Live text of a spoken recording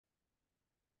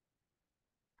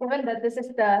given that this is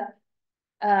the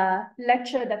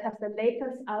lecture that has the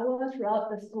latest hour throughout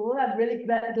the school, I'm really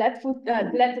glad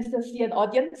to still see an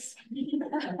audience.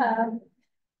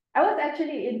 I was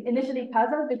actually initially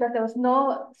puzzled because there was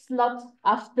no slot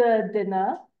after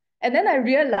dinner. And then I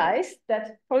realized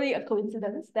that, probably a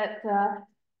coincidence, that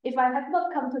if I had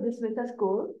not come to this winter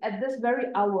school at this very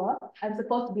hour, I'm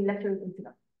supposed to be lecturing in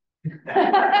Singapore.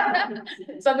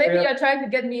 So maybe you're trying to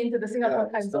get me into the Singapore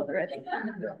time zone already.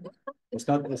 It's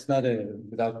not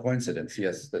without coincidence.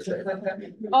 Yes, that's right.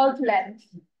 All planned.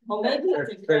 Or maybe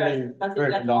it's very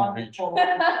long range.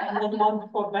 And one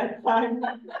for bedtime.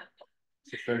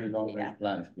 It's a fairly long range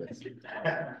plan. Yes.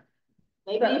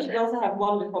 Maybe you should also have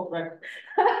one before breakfast.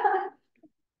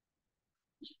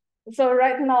 So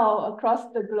right now,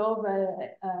 across the globe,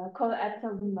 Cold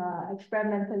Atom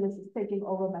experimentalist is taking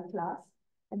over my class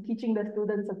and teaching the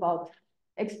students about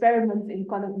experiments in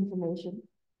quantum information.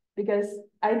 Because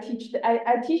I teach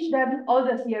them all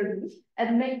the theories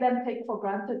and make them take for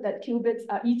granted that qubits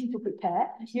are easy to prepare.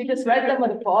 You just write them on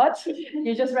the board,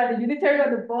 you just write a unitary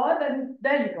on the board, and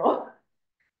there you go.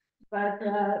 But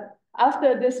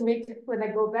after this week, when I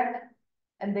go back,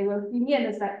 and they will see me, and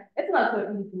it's like, it's not so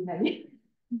easy, Nelly.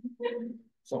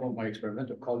 Some of my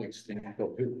experimental colleagues think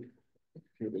so too.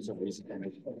 Qubits are easy.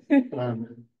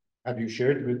 Have you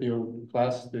shared with your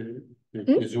class the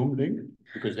Zoom link?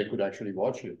 Because they could actually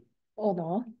watch it. Oh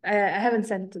no, I haven't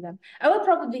sent it to them. I will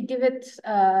probably give it,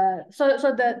 so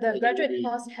the graduate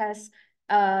course has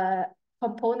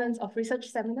components of research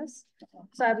seminars.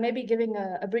 So I'm maybe giving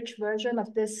a abridged version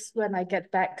of this when I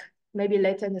get back, maybe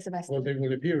later in the semester. Well, they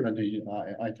will appear on the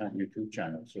ITAMP YouTube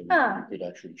channel, so you could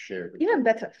actually share it. Even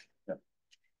better. Yeah.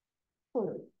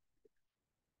 Cool.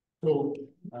 So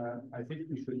I think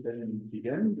we should then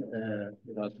begin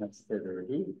without much further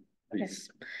ado. Please.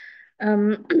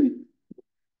 Okay.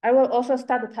 I will also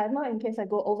start the timer in case I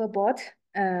go overboard.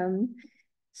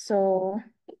 So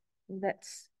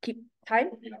let's keep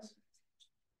time.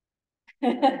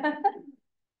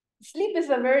 Sleep is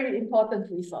a very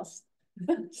important resource.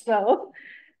 So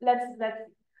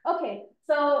okay.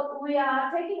 So we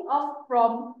are taking off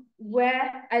from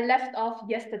where I left off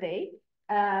yesterday.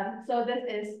 So this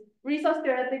is Resource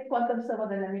Theoretic Quantum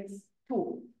Thermodynamics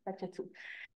 2, lecture 2.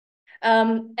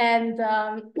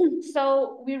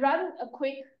 So we run a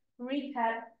quick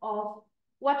recap of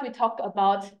what we talked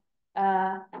about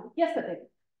yesterday.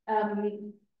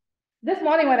 This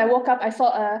morning when I woke up, I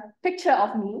saw a picture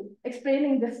of me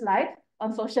explaining this slide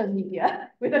on social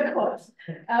media with a quote.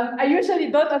 I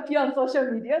usually don't appear on social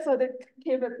media, so that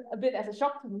came a bit as a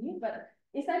shock to me, but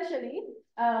essentially,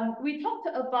 we talked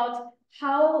about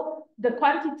how the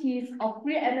quantities of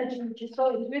free energy, which is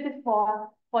so intuitive for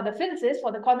the physicists,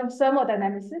 for the quantum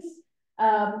thermodynamicists,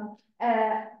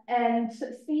 and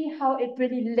see how it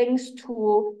really links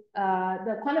to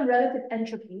the quantum relative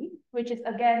entropy, which is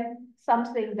again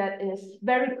something that is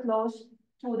very close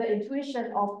to the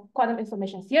intuition of quantum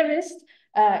information theorists.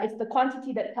 It's the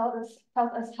quantity that tells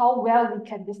us how well we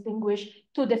can distinguish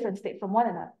two different states from one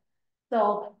another.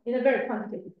 So in a very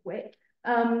quantitative way.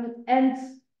 And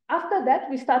after that,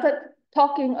 we started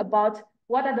talking about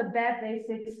what are the bare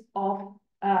basics of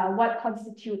what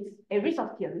constitutes a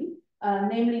resource theory,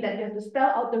 namely that you have to spell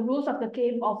out the rules of the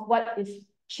game of what is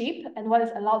cheap and what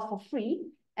is allowed for free.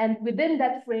 And within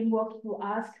that framework, you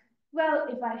ask, well,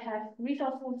 if I have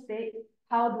resourceful states,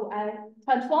 how do I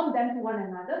transform them to one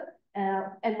another?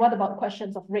 And what about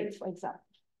questions of rates, for example?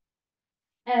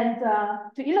 And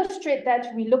to illustrate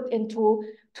that, we looked into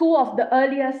two of the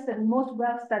earliest and most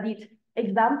well-studied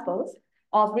examples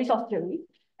of resource theory.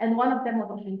 And one of them was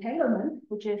of entanglement,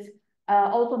 which is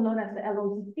also known as the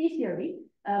LOCC theory.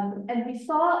 And we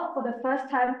saw for the first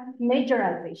time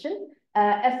majorization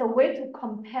as a way to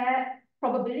compare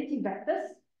probability vectors.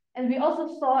 And we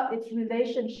also saw its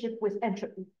relationship with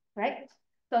entropy, right?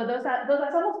 So those are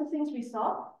some of the things we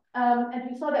saw. And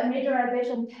we saw that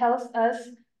majorization tells us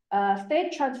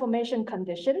state transformation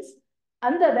conditions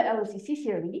under the LOCC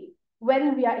theory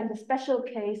when we are in the special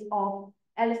case of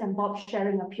Alice and Bob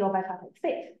sharing a pure bipartite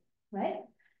state, right?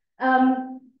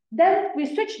 Then we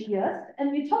switched gears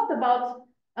and we talked about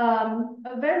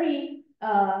a very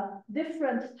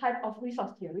different type of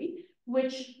resource theory,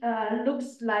 which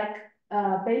looks like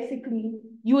basically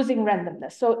using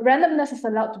randomness. So randomness is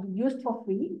allowed to be used for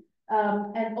free,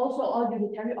 and also all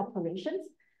unitary operations.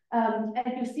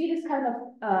 And you see this kind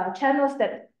of channels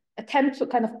that attempt to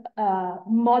kind of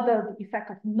model the effect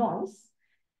of noise.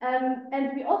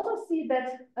 And we also see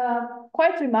that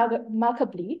quite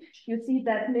remarkably, you see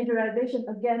that majorization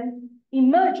again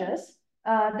emerges,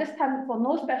 this time for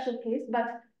no special case,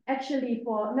 but actually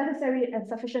for necessary and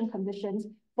sufficient conditions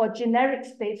for generic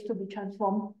states to be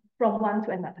transformed from one to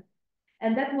another.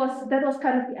 And that was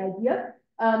kind of the idea.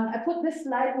 I put this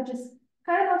slide, which is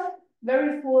kind of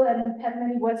very full and have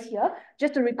many words here,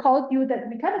 just to recall you that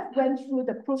we kind of went through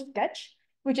the proof sketch,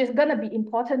 which is going to be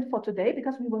important for today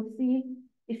because we will see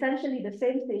essentially the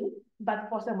same thing, but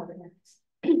for thermodynamics.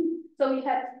 So we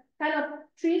had kind of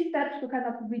 3 steps to kind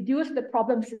of reduce the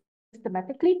problem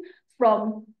systematically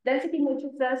from density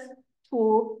matrices to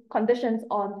conditions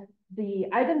on the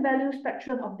eigenvalue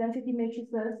spectrum of density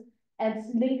matrices, and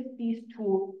link these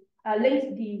to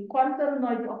link the quantum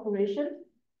noisy operation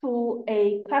to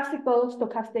a classical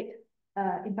stochastic,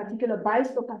 in particular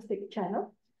bistochastic channel.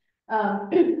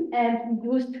 And we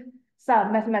used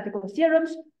some mathematical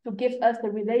theorems to give us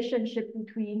the relationship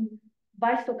between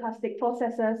bistochastic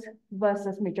processes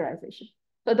versus majorization.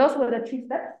 So those were the 3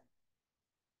 steps.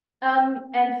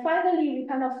 And finally, we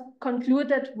kind of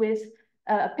concluded with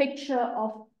a picture of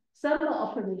thermal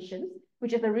operations,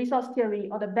 which is the resource theory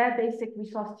or the bare basic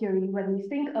resource theory when we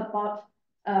think about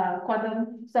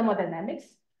quantum thermodynamics,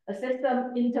 a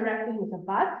system interacting with a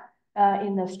bath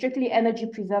in a strictly energy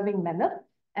preserving manner.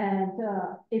 And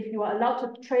if you are allowed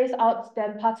to trace out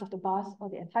then parts of the bath or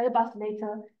the entire bath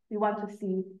later, we want to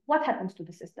see what happens to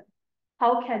the system.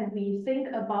 How can we think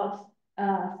about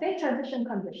state transition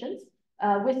conditions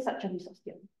with such a resource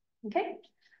theory? Okay,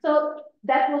 so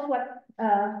that was what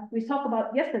we talked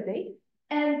about yesterday.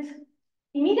 And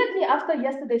immediately after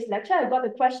yesterday's lecture, I got the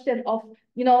question of,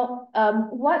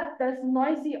 what does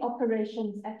noisy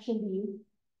operations actually,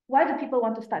 why do people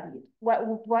want to study it?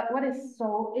 What is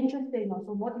so interesting or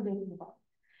so motivating about it?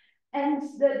 And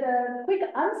the quick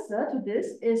answer to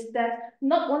this is that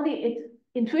not only it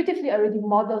intuitively already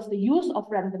models the use of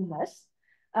randomness,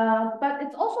 but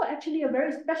it's also actually a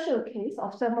very special case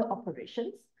of thermal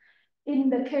operations in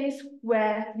the case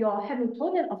where your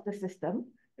Hamiltonian of the system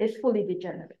is fully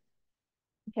degenerate.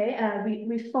 Okay,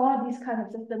 we saw these kind of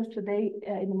systems today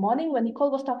in the morning when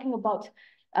Nicole was talking about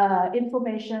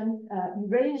information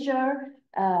erasure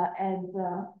and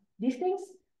these things.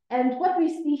 And what we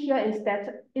see here is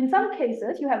that in some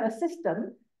cases, you have a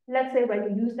system, let's say when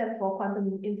you use them for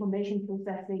quantum information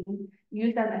processing,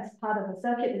 use them as part of a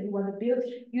circuit that you want to build,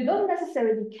 you don't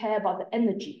necessarily care about the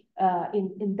energy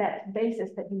in that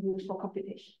basis that you use for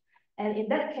computation. And in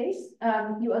that case,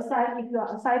 if you are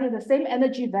assigning the same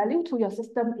energy value to your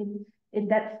system in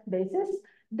that basis,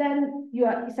 then you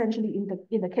are essentially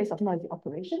in the case of noisy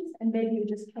operations, and maybe you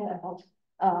just care about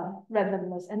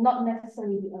randomness and not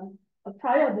necessarily a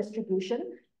prior distribution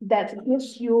that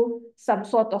gives you some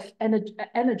sort of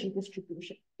energy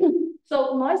distribution.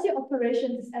 So noisy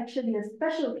operations is actually a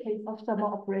special case of thermal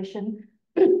operation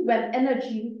when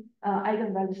energy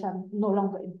eigenvalues are no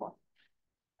longer important.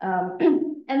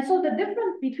 And so the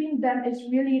difference between them is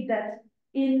really that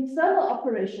in thermal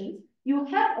operations, you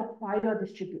have a prior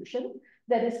distribution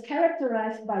that is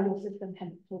characterized by your system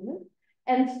Hamiltonian.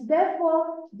 And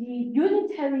therefore, the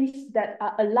unitaries that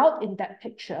are allowed in that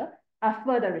picture are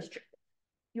further restricted.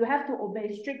 You have to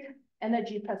obey strict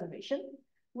energy preservation,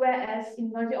 whereas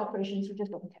in noisy operations, you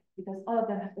just don't care because all of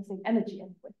them have the same energy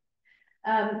anyway.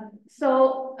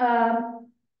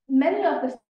 Many of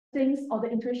the things or the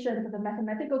intuition or the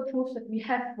mathematical proofs that we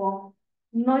have for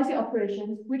noisy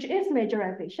operations, which is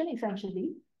majorization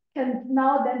essentially, can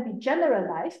now then be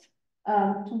generalized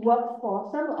to work for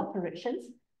thermal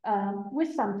operations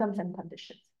with some terms and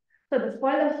conditions. So the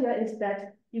spoiler here is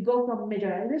that you go from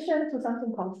majorization to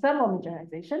something called thermal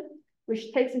majorization,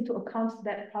 which takes into account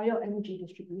that prior energy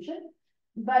distribution,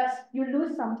 but you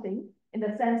lose something in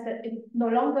the sense that it no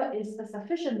longer is a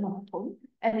sufficient monotone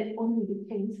and it only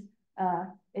retains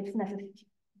its necessity,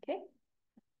 okay?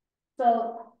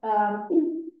 So,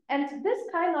 and this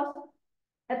kind of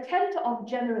attempt of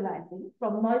generalizing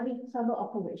from noisy thermal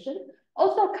operation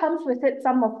also comes with it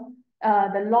some of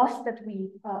the loss that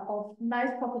of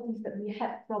nice properties that we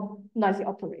had from noisy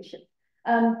operation.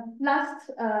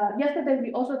 Yesterday,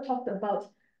 we also talked about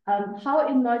how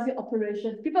in noisy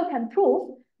operations, people can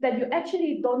prove that you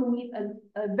actually don't need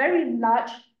a very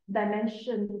large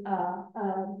dimension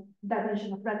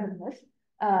of randomness.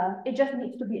 It just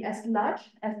needs to be as large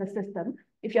as the system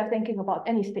if you're thinking about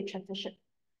any state transition.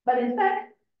 But in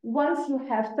fact, once you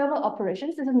have thermal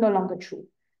operations, this is no longer true.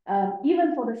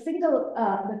 Even for the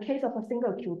case of a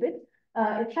single qubit,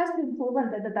 it has been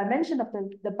proven that the dimension of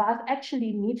the bath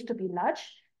actually needs to be large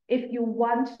if you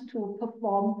want to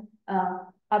perform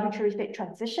arbitrary state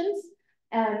transitions.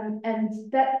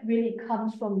 And that really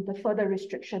comes from the further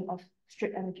restriction of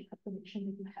strict energy conservation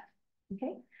that you have,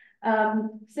 okay?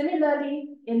 Similarly,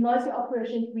 in noisy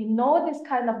operations, we know this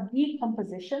kind of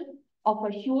decomposition of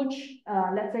a huge,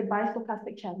 let's say,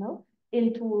 bistochastic channel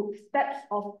into steps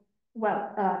of,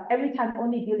 well, every time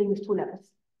only dealing with 2 levels.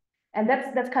 And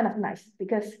that's kind of nice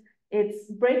because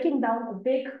it's breaking down a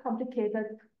big, complicated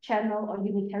channel or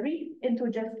unitary into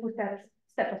just 2 steps,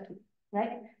 step of 2,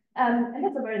 right? And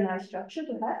that's a very nice structure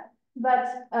to have.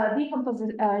 But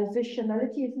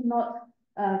decompositionality is not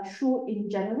true in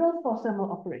general for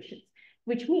thermal operations,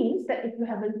 which means that if you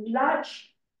have a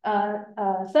large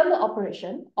thermal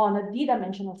operation on a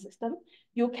d-dimensional system,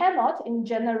 you cannot, in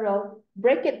general,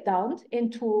 break it down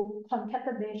into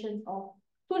concatenations of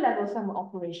 2-level thermal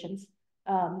operations.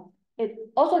 It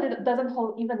also doesn't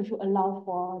hold even if you allow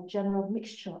for a general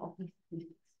mixture of these things.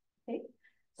 Okay,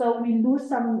 so we lose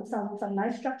some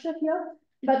nice structure here.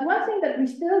 But one thing that we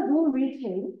still do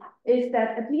retain is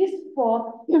that at least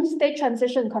for state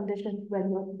transition conditions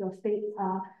when your states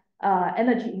are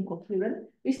energy incoherent,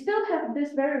 we still have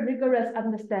this very rigorous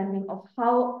understanding of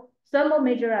how thermal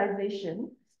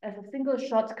majorization as a single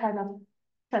shot kind of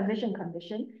transition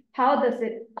condition, how does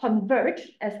it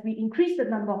converge as we increase the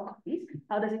number of copies?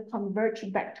 How does it converge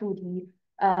back to the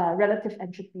relative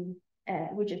entropy,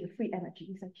 which is the free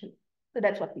energy essentially? So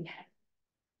that's what we have.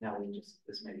 Now,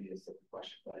 this may be a simple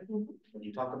question, but when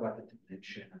you talk about the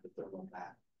dimension of the thermal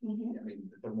map, I mean,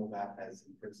 the thermal map has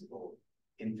in principle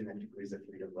infinite degrees of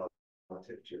freedom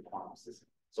relative to your quantum system.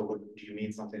 So what do you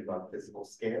mean something about physical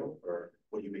scale, or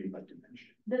what do you mean by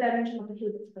dimension? The dimension of the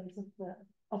fluid space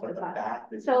of the bath.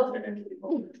 So infinitely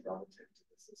relative to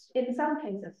the system. In some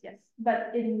cases, yes.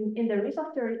 But in the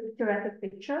result theoretic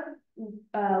picture,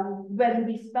 when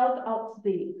we spelled out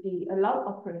the allowed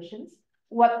operations,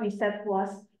 what we said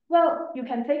was, well, you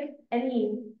can take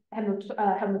any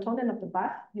Hamiltonian of the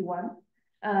bath you want.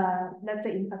 Let's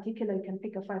say in particular, you can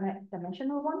pick a finite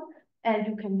dimensional one, and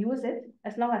you can use it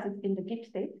as long as it's in the Gibbs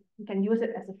state. You can use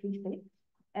it as a free state,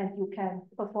 and you can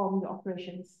perform your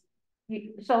operations.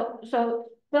 So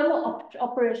thermal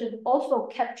operations also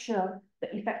capture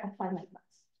the effect of finite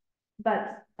mass,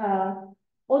 but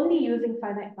only using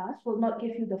finite mass will not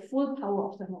give you the full power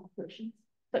of thermal operations.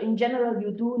 So in general,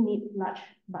 you do need large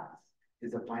baths.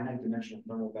 Is a finite dimensional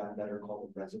thermal bath better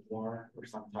called a reservoir or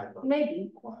some type of?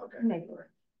 Maybe. Okay. Maybe.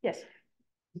 Yes.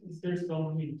 Is there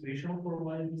some intuition for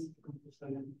why this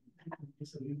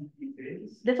decomposability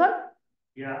fails? This one?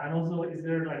 Yeah, and also is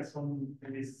there like some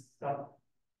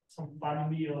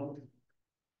family of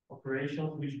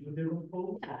operations which do the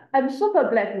follow? I'm super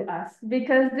glad you asked,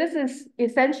 because this is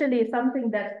essentially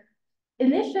something that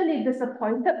initially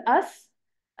disappointed us,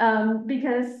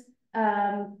 because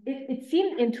it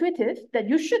seemed intuitive that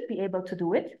you should be able to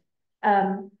do it.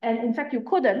 And in fact, you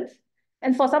couldn't.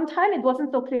 And for some time, it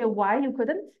wasn't so clear why you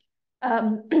couldn't.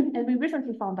 And we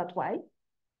recently found out why.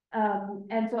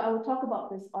 And so I will talk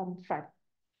about this on Friday.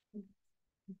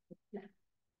 Yeah.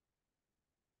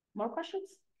 More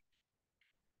questions?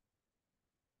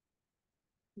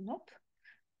 Nope.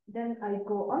 Then I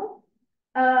go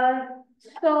on.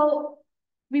 So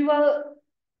we will,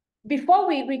 before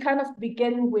we kind of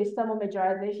begin with thermal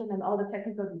majorization and all the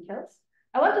technical details,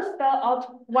 I want to spell out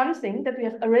one thing that we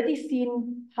have already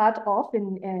seen part of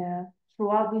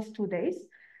throughout these 2 days,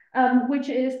 which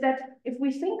is that if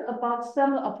we think about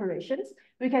thermal operations,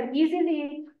 we can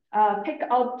easily pick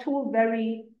out 2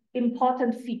 very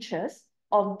important features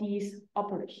of these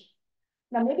operations.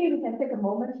 Now, maybe we can take a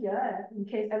moment here, in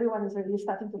case everyone is already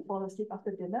starting to fall asleep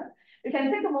after dinner. We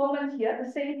can take a moment here to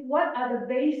say what are the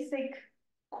basic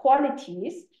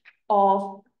qualities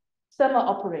of thermal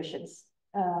operations.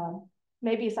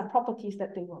 Maybe some properties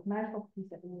that they will, nice properties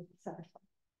that they will satisfy.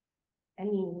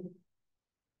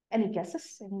 Any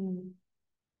guesses? Any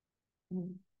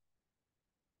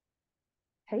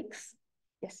takes?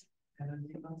 Yes.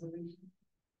 Energy conservation.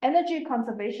 Energy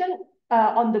conservation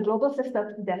on the global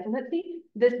system, definitely.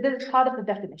 This is part of the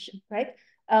definition, right?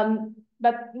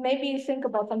 But maybe think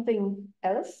about something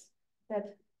else.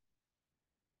 That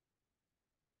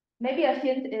maybe a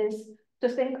hint is to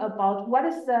think about what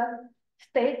is the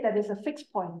state that is a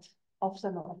fixed point of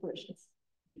thermal operations.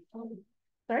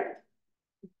 Sorry?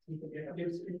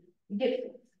 Gibbs,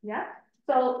 yeah.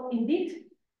 So indeed,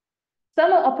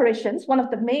 thermal operations, one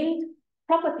of the main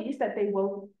properties that they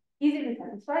will easily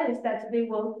satisfy is that they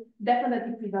will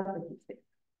definitely preserve the Gibbs state.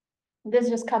 This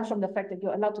just comes from the fact that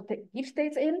you're allowed to take Gibbs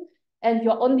states in, and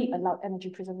you're only allowed energy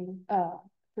preserving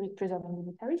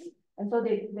unitaries. And so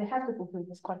they have to fulfill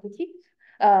this quantity.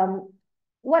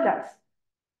 What else?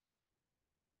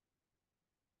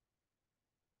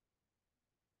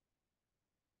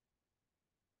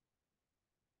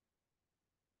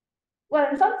 Well,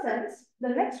 in some sense, the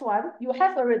next one you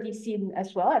have already seen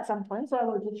as well at some point, so I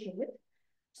will just show it.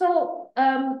 So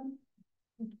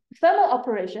thermal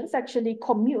operations actually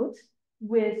commute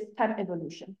with time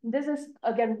evolution. This is,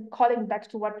 again, calling back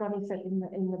to what Ronnie said in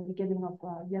the beginning of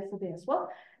yesterday as well,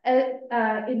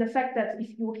 in the fact that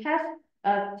if you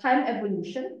have time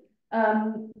evolution,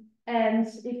 and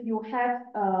if you have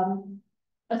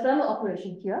a thermal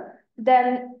operation here,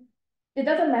 then it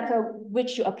doesn't matter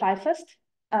which you apply first,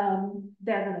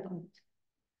 they're going to commute.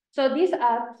 So these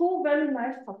are two very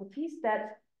nice properties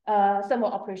that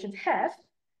thermal operations have.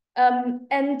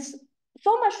 And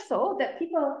so much so that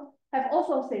people have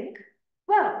also think,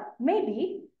 well,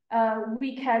 maybe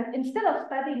we can, instead of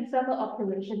studying thermal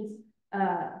operations,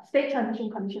 state transition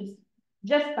conditions,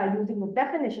 just by using the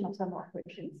definition of thermal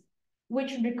operations,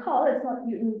 which recall it's not,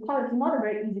 you recall it's not a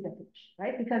very easy definition,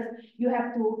 right? Because you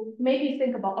have to maybe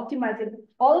think about optimizing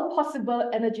all possible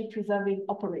energy preserving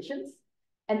operations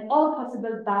and all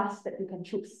possible baths that you can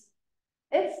choose.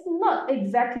 It's not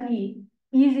exactly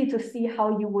easy to see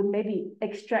how you would maybe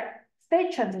extract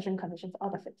state transition conditions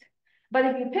out of it. But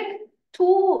if you pick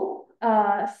two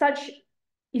such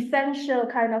essential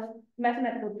kind of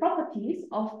mathematical properties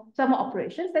of thermal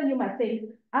operations, then you might think,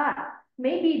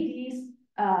 maybe these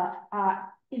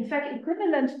are in fact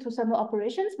equivalent to thermal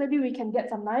operations. Maybe we can get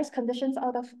some nice conditions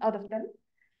out of them.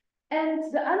 And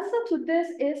the answer to this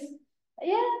is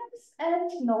yes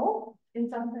and no, in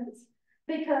some sense,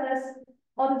 because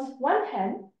on one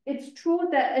hand, it's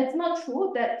not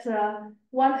true that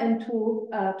 1 and 2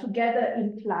 together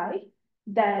imply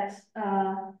that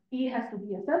E has to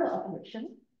be a thermal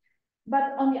operation.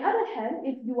 But on the other hand,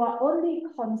 if you are only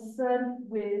concerned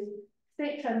with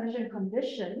state transition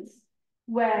conditions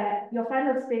where your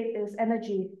final state is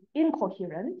energy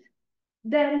incoherent,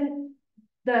 then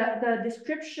the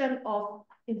description of,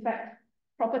 in fact,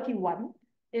 property 1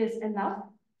 is enough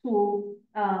to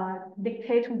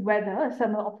dictate whether a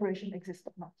thermal operation exists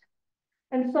or not.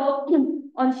 And so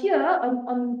on here,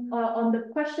 on the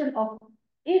question of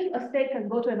if a state can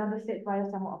go to another state via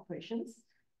thermal operations,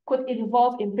 could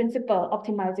involve, in principle,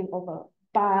 optimizing over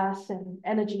bars and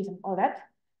energies and all that.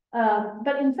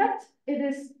 But in fact, it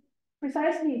is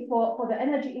precisely for the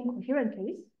energy incoherent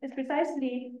case, it's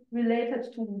precisely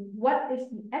related to what is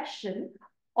the action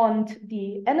on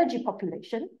the energy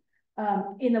population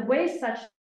in a way such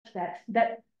that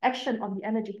that action on the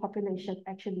energy population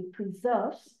actually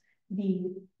preserves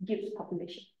the Gibbs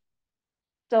population.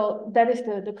 So that is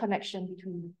the connection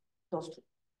between those two.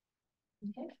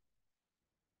 Okay.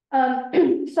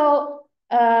 So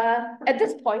at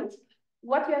this point,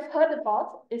 what you have heard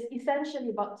about is essentially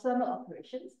about thermal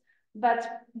operations. But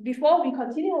before we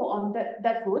continue on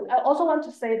that route, I also want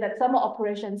to say that thermal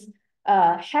operations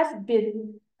have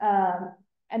been,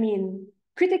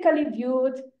 critically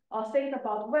viewed or think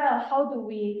about, well, how do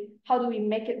we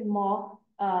make it more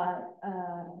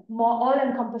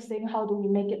all-encompassing? How do we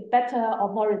make it better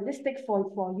or more realistic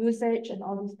for usage and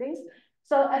all these things?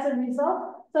 So as a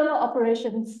result, thermal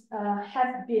operations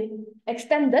have been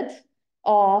extended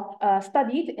or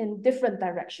studied in different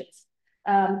directions.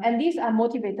 And these are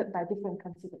motivated by different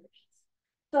considerations.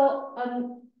 So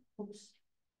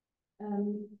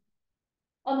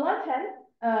on one hand,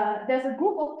 there's a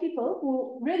group of people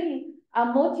who really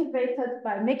are motivated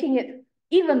by making it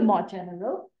even more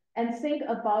general and think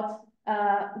about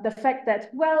the fact that,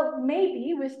 well,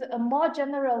 maybe with a more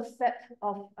general set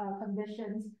of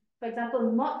conditions, for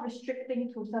example, not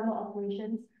restricting to thermal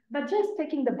operations, but just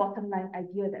taking the bottom line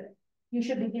idea that you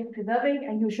should be preserving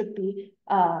and you should be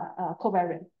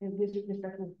covariant with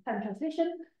respect to time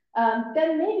translation,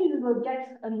 then maybe we will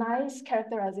get a nice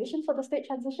characterization for the state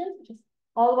transition, which is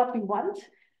all what we want.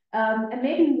 And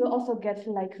maybe we will also get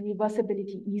like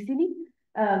reversibility easily.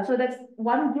 So that's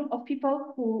one group of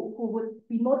people who would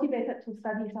be motivated to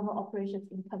study thermal operations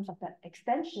in terms of that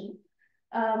extension.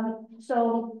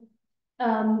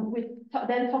 We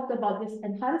then talked about this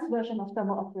enhanced version of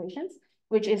thermal operations,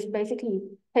 which is basically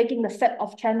taking the set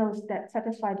of channels that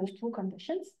satisfy those two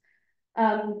conditions.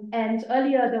 And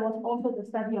earlier, there was also the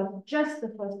study of just the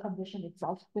first condition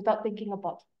itself without thinking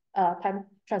about time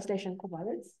translation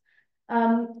covariance.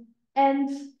 And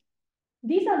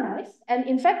these are nice. And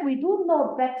in fact, we do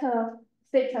know better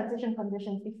state transition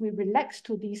conditions if we relax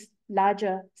to these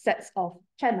larger sets of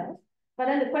channels. But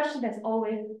then the question is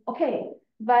always, okay,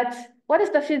 but what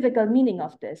is the physical meaning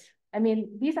of this? I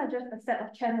mean, these are just a set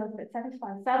of channels that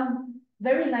satisfy some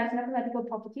very nice mathematical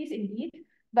properties indeed,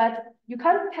 but you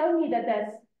can't tell me that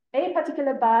there's a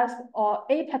particular bus or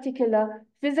a particular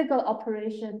physical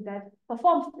operation that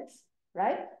performs this,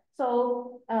 right?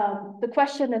 So the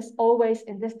question is always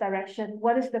in this direction,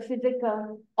 what is the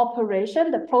physical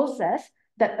operation, the process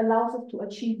that allows us to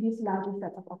achieve these larger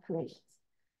sets of operations?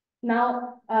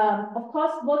 Now, of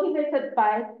course, motivated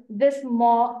by this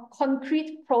more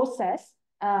concrete process,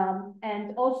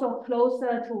 and also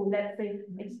closer to, let's say,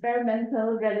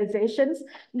 experimental realizations,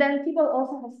 then people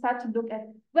also have started to look at,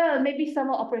 well, maybe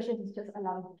thermal operations is just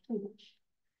allowing too much.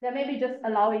 They're maybe just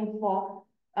allowing for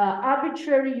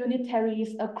arbitrary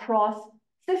unitaries across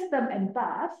system and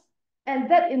bus, and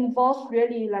that involves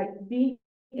really like being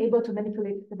able to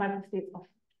manipulate the microstates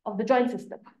of the joint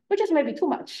system, which is maybe too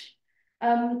much.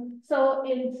 So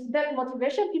in that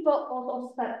motivation, people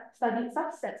also studied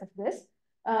subsets of this.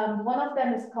 One of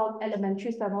them is called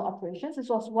elementary thermal operations. This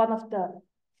was one of the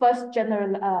first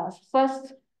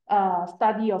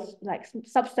study of like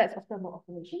subsets of thermal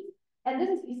operations. And this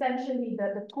is essentially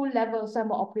the two-level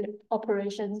thermal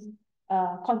operations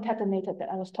concatenated that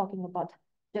I was talking about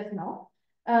just now.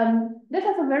 This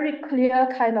has a very clear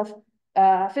kind of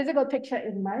physical picture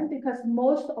in mind, because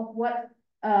most of what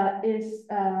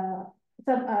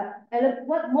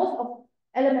most of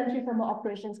elementary thermal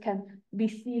operations can be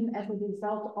seen as a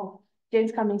result of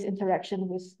James Cummings' interaction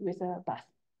with a bus.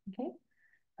 Okay.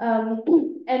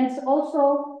 And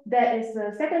also there is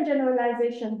a second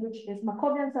generalization, which is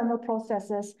Markovian thermal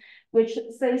processes, which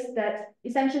says that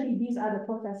essentially these are the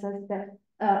processes that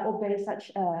obey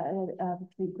such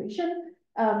equation.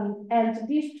 And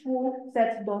these two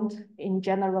sets don't in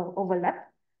general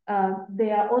overlap.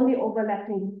 They are only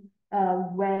overlapping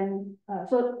when,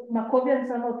 so Markovian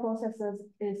thermal processes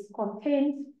is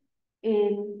contained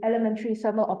in elementary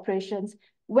thermal operations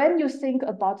when you think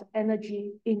about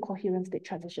energy incoherent state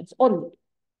transitions only.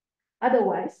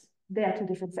 Otherwise, they are two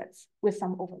different sets with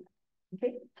some overlap,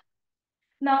 okay?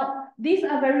 Now, these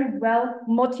are very well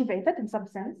motivated in some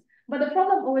sense, but the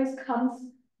problem always comes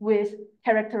with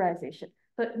characterization.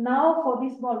 But now for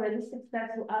these more realistic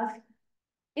sets, you ask,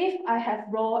 if I have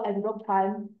rho and rho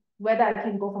prime, whether I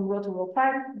can go from rho to rho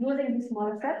prime using these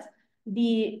smaller sets,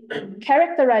 the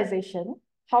characterization,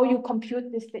 how you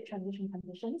compute these state transition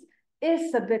conditions,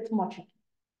 is a bit more tricky.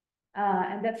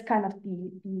 And that's kind of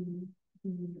the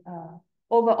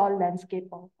overall landscape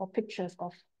or pictures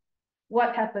of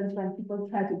what happens when people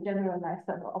try to generalize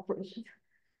thermal operations.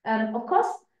 Of course,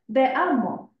 there are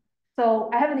more. So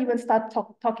I haven't even started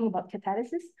talking about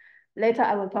catalysis. Later,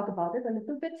 I will talk about it a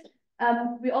little bit.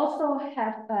 We also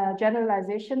have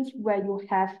generalizations where you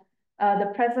have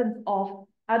the presence of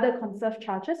other conserved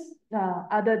charges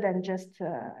other than just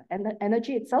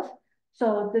energy itself.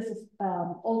 So this is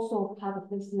also part of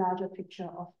this larger picture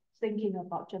of thinking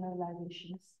about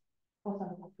generalizations for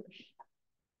thermal operation.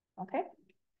 Okay.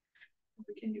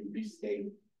 Can you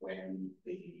restate when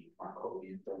the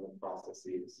Markovian thermal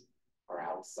processes are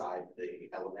outside the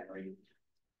elementary?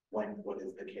 What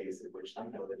is the case in which they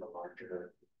know that a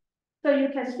larger? So you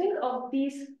can think of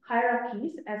these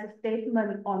hierarchies as a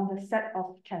statement on the set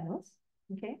of channels.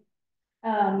 Okay.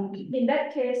 In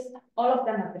that case, all of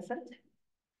them are different.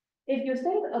 If you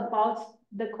think about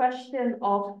the question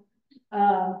of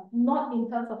not in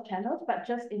terms of channels, but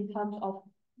just in terms of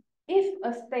if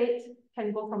a state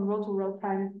can go from rho to rho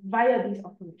prime via these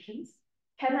operations,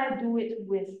 can I do it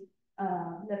with,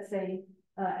 let's say,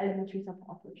 elementary thermal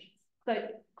operations? So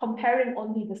comparing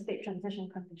only the state transition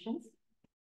conditions,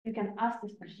 you can ask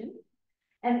this question.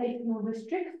 And if you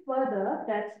restrict further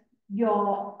that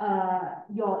your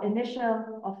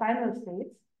initial or final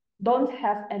states don't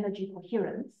have energy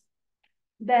coherence,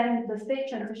 then the state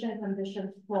transition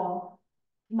conditions for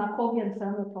Markovian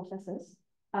thermal processes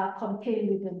are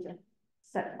contained within the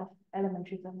set of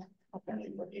elementary thermal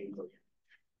operations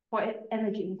for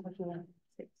energy incoherent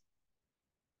states.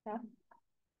 Yeah.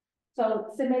 So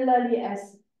similarly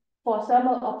as for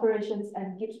thermal operations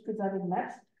and Gibbs preserving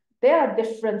maps, there are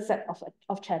different set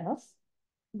of channels.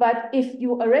 But if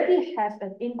you already have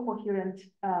an incoherent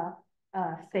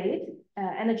state,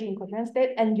 energy incoherent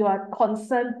state, and you are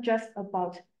concerned just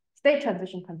about state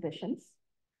transition conditions,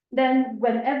 then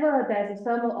whenever there's a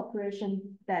thermal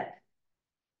operation that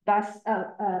does,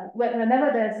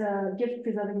 whenever there's a Gibbs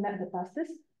preserving map that does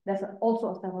this, there's also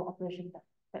a thermal operation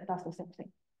that does the same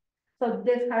thing. So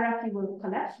this hierarchy will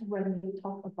collapse when we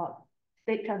talk about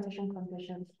state transition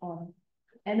conditions on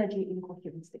energy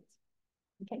incoherent states.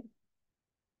 Okay.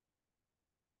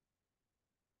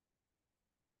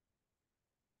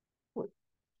 Cool.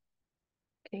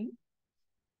 Okay.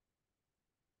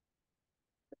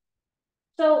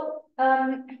 So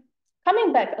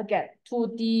coming back again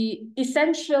to the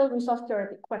essential resource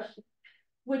theoretic question,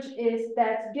 which is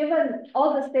that given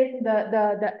all the state,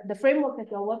 the framework that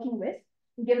you're working with,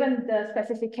 given the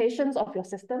specifications of your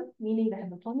system, meaning the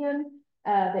Hamiltonian,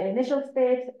 the initial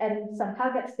state, and some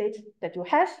target state that you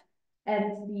have,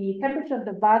 and the temperature of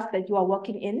the vast that you are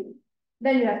working in,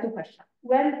 Then you have two questions.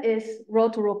 When is rho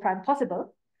to rho prime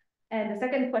possible? And the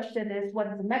second question is, what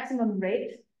is the maximum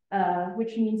rate,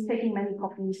 which means taking many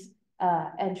copies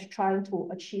and trying to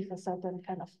achieve a certain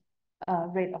kind of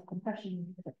rate of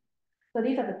compression. So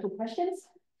these are the two questions.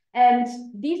 And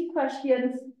these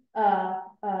questions,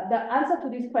 the answer to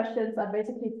these questions are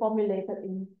basically formulated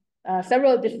in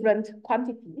several different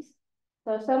quantities.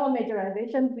 So thermal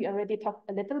majorization, we already talked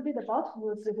a little bit about,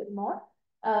 we'll see a bit more.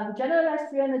 Generalized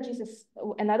free energies is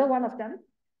another one of them.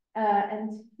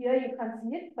 And here you can't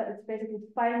see it, but it's basically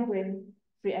fine-grained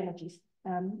free energies.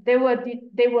 They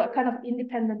were kind of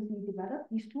independently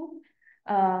developed, these two.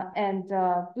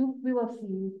 We will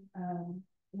see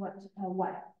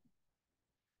why.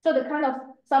 So the kind of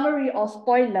summary or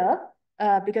spoiler,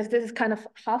 because this is kind of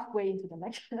halfway into the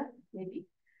lecture, maybe,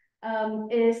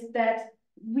 is that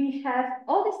we have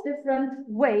all these different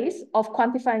ways of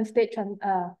quantifying state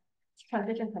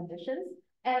transition conditions,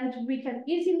 and we can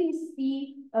easily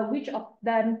see which of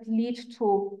them lead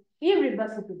to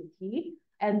irreversibility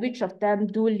and which of them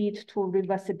do lead to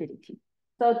reversibility.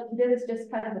 So this is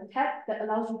just kind of a tab that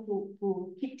allows you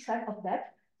to keep track of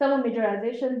that. Thermal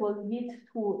majorization will lead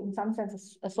to, in some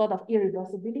sense, a sort of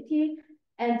irreversibility,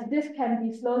 and this can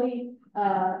be slowly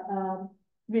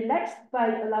relaxed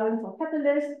by allowing for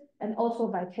catalysts and also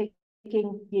by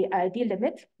taking the ID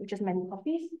limit, which is many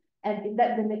copies. And in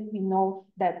that limit, we know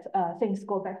that things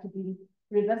go back to being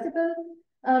reversible.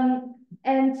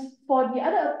 And for the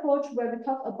other approach where we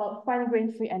talk about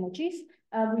fine-grained free energies,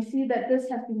 we see that this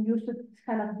has been used to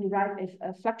kind of derive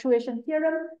a fluctuation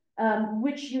theorem,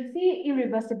 which you see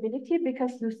irreversibility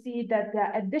because you see that there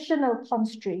are additional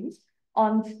constraints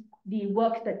on the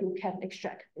work that you can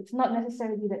extract. It's not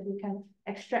necessarily that you can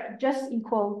extract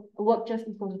work just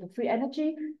equal to the free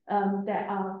energy. There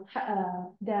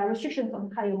are restrictions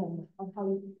on higher moment on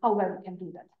how well you can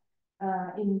do that.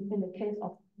 In the case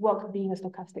of work being a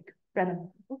stochastic random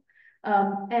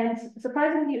variable. And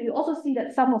surprisingly, you also see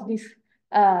that some of these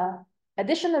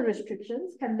additional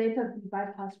restrictions can later be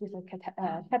bypassed with a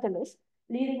catalyst,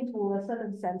 leading to a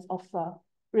certain sense of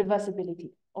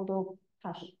reversibility, although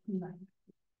partial.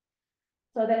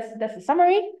 So that's the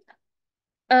summary.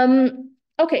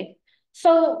 Okay,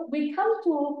 so we come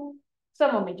to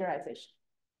thermal majorization.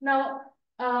 Now,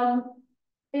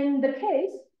 in the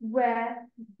case where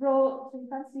so you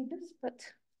can't see this,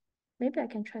 but maybe I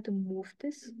can try to move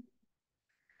this.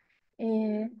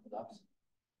 Yeah.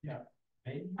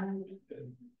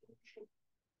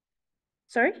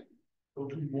 Sorry? Go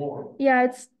to more. Yeah,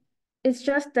 it's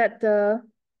just that the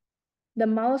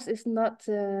mouse is not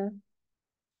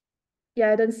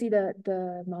yeah, I don't see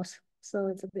the mouse, so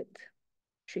it's a bit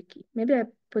tricky. Maybe I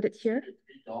put it here.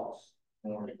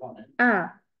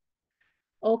 Ah,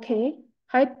 okay.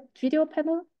 Hide video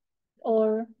panel,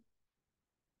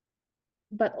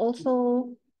 but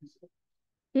also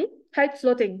hide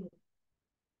floating.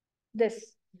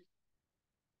 This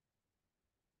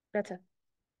better.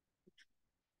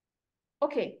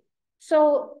 Okay,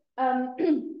 so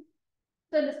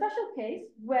so in the special case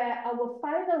where our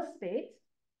final state,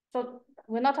 so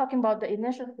we're not talking about the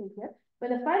initial state here,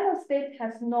 when the final state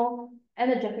has no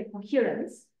energetic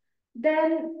coherence,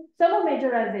 then thermal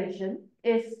majorization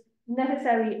is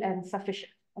necessary and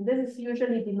sufficient. And this is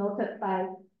usually denoted by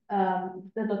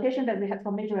the notation that we have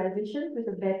for majorization with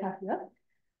the beta here.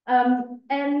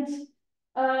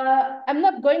 I'm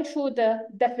not going through the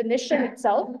definition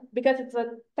itself because it's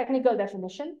a technical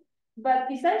definition,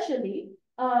 but essentially,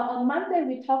 on Monday,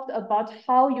 we talked about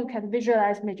how you can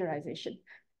visualize majorization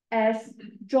as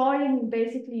drawing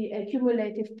basically a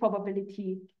cumulative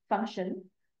probability function,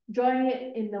 drawing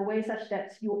it in a way such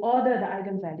that you order the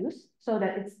eigenvalues so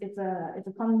that it's a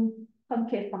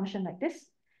concave function like this,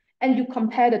 and you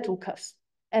compare the two curves.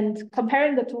 And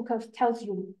comparing the two curves tells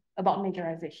you about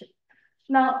majorization.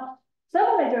 Now,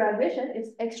 thermal majorization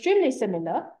is extremely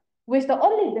similar, with the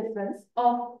only difference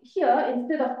of here,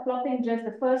 instead of plotting just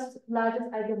the first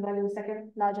largest eigenvalue,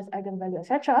 second largest eigenvalue,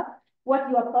 etc., what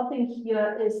you are plotting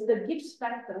here is the Gibbs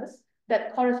factors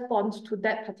that correspond to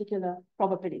that particular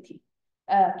probability,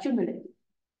 cumulative.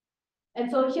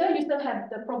 And so here you still have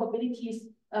the probabilities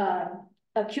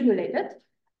accumulated,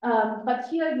 but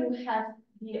here you have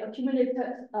the accumulated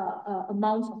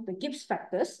amounts of the Gibbs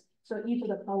factors, so e to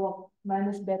the power of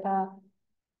minus beta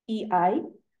ei.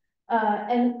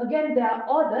 And again, they are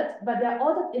ordered, but they are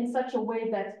ordered in such a way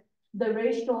that the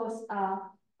ratios are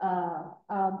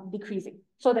decreasing,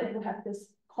 so that you have this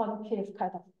concave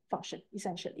kind of function,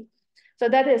 essentially. So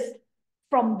that is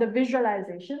from the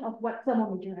visualization of what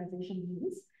thermal majorization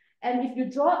means. And if you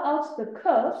draw out the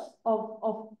curves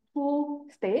of two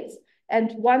states,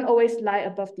 and one always lie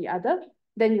above the other,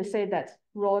 then you say that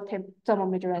rho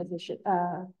thermometerization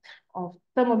of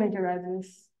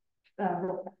thermometerizes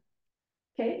rho.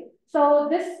 Okay, so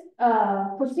this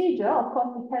procedure, of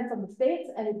course, depends on the states,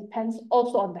 and it depends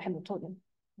also on the Hamiltonian,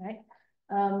 right?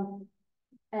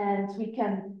 And we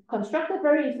can construct it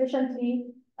very efficiently,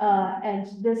 and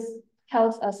this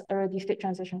tells us already state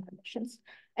transition conditions.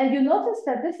 And you notice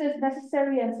that this is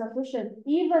necessary and sufficient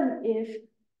even if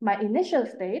my initial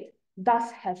state does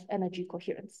have energy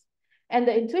coherence. And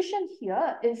the intuition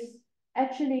here is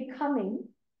actually coming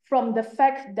from the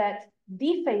fact that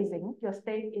dephasing your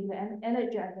state in the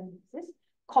energy eigenbasis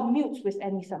commutes with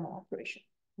any thermal operation.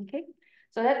 Okay,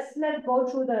 so let's go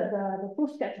through the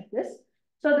proof sketch of this.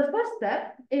 So the first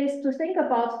step is to think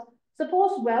about,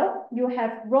 suppose, well, you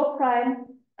have rho prime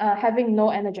having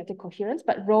no energetic coherence,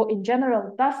 but rho in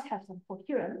general does have some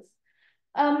coherence.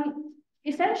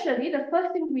 Essentially, the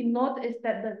first thing we note is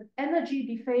that the energy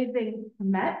dephasing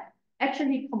map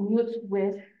actually commutes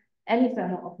with any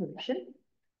thermal operation.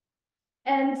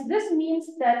 And this means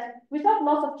that without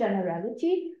loss of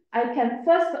generality, I can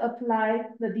first apply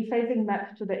the dephasing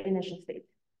map to the initial state.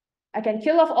 I can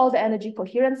kill off all the energy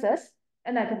coherences,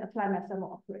 and I can apply my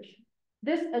thermal operation.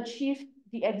 This achieves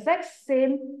the exact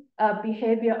same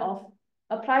behavior of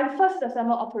applying first the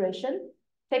thermal operation,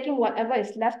 taking whatever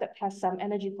is left that has some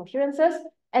energy coherences,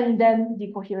 and then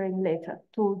decohering later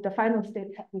to the final state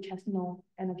which has no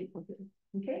energy coherence.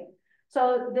 Okay,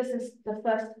 so this is the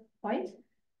first point.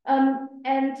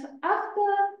 And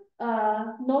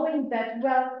after knowing that,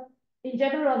 well, in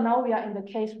general, now we are in the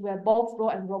case where both rho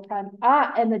and rho prime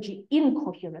are energy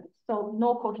incoherent, so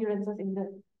no coherences in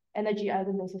the energy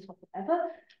eigenbasis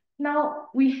whatsoever. Now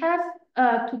we have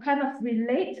to kind of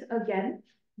relate again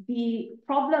the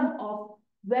problem of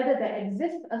whether there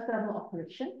exists a thermal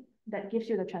operation that gives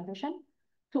you the transition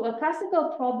to a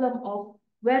classical problem of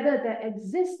whether there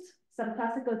exists some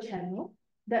classical channel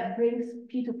that brings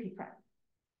P to P prime.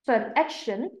 So an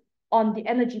action on the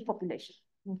energy population,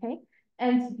 okay?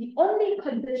 And the only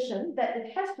condition that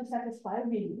it has to satisfy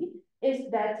really is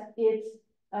that it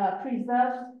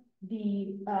preserves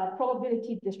the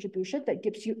probability distribution that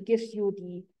gives you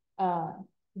the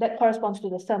that corresponds to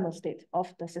the thermal state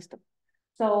of the system.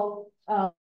 So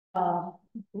so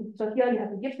here you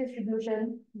have the Gibbs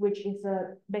distribution, which is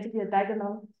basically a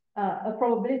diagonal, a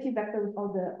probability vector with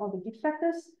all the Gibbs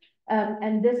factors,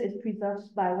 and this is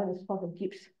preserved by what is called the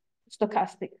Gibbs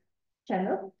stochastic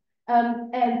channel.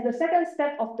 And the second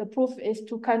step of the proof is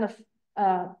to kind of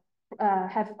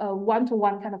have a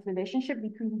one-to-one kind of relationship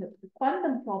between the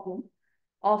quantum problem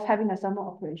of having a thermal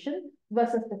operation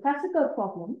versus the classical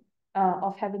problem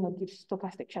of having a Gibbs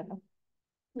stochastic channel.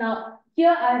 Now,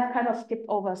 here I've kind of skipped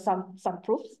over some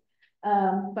proofs,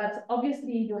 but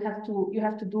obviously you have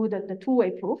to do the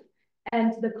two-way proof,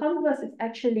 and the converse is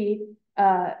actually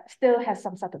still has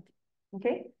some subtlety.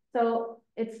 Okay, so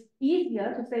it's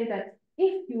easier to say that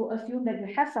if you assume that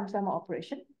you have some thermal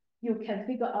operation, you can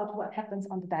figure out what happens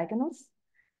on the diagonals.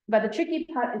 But the tricky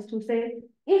part is to say,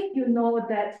 if you know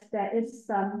that there is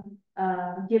some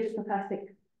Gibbs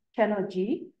stochastic channel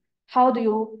G, how do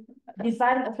you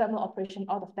design a thermal operation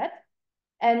out of that?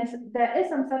 And there is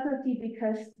some subtlety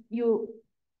because you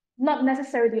not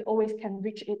necessarily always can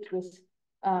reach it with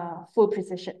full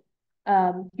precision.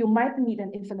 You might need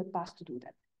an infinite path to do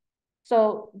that.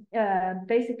 So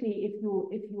basically,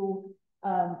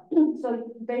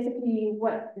 so basically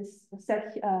what is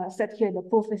said here in the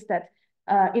proof is that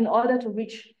in order to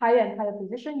reach higher and higher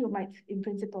precision, you might, in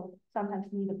principle,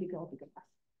 sometimes need a bigger or bigger path.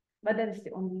 But that is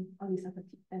the only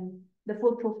subtlety. And the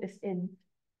full proof is in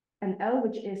NL,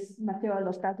 which is Matteo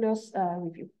Lostaglio's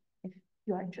review, if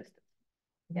you are interested.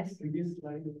 Yes. Previous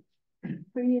slide.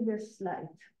 Previous slide.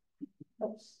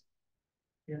 Oops.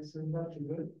 Yes, in that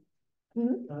figure.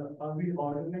 Mm-hmm. Are we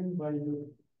ordering by the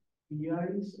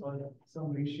PIs or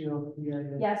some ratio of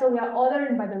PI? Yeah, so we are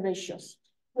ordering by the ratios.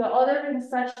 We are ordering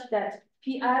such that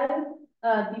PI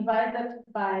divided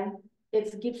by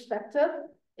its Gibbs factor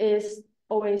is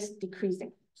always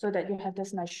decreasing, so that you have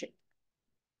this nice shape.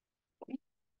 Okay.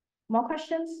 More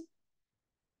questions?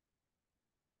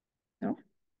 No?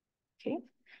 Okay.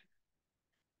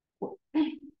 Cool.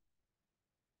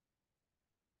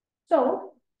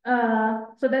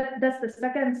 So that's the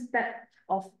second step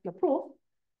of your proof.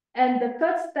 And the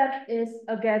third step is,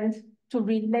 again, to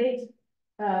relate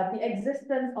the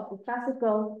existence of the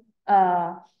classical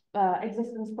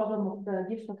existence problem of the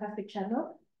Gibbs stochastic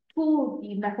channel to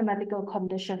the mathematical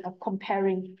condition of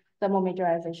comparing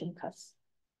thermometerization curves.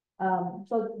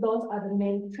 So those are the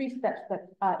main three steps that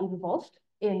are involved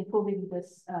in proving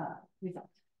this result.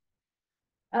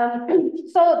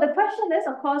 So the question is,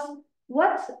 of course,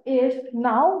 what if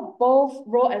now both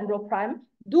rho and rho prime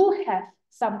do have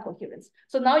some coherence?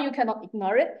 So now you cannot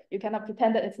ignore it. You cannot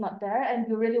pretend that it's not there. And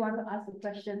you really want to ask the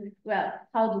question, well,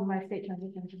 how do my state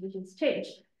transition conditions change?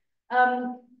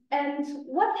 And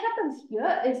what happens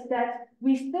here is that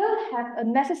we still have a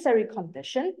necessary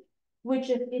condition, which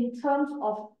is in terms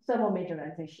of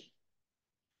thermomajorization.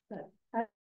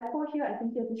 Here, I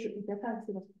think here this should be delta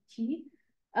instead of T.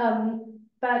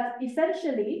 But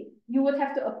essentially, you would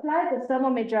have to apply the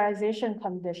thermomajorization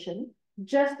condition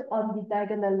just on the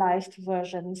diagonalized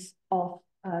versions of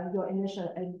your initial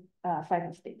and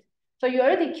final state. So you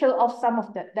already kill off some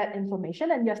of that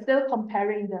information, and you're still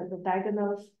comparing the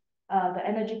diagonals, the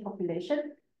energy population,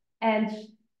 and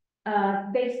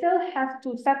they still have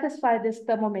to satisfy this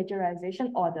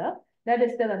thermomajorization order. That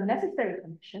is still a necessary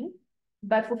condition,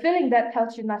 but fulfilling that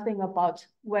tells you nothing about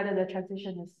whether the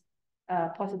transition is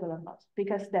possible or not,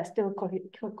 because there's still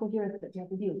coherence that you have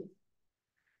to deal with.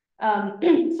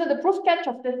 So the proof catch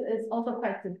of this is also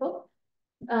quite simple.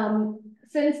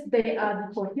 Since they are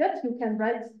decohered, you can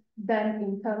write them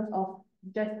in terms of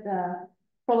just the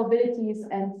probabilities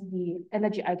and the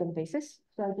energy eigenbasis.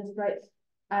 So I just write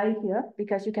I here,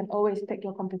 because you can always take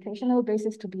your computational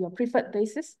basis to be your preferred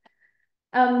basis.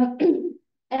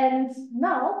 And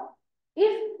now,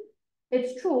 if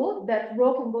it's true that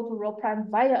rho can go to rho prime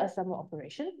via a summary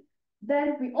operation,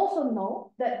 then we also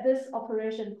know that this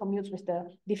operation commutes with the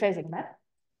dephasing map.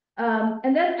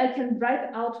 And then I can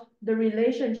write out the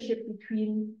relationship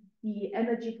between the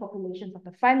energy populations of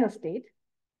the final state,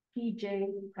 Pj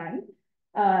prime,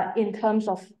 in terms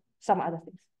of some other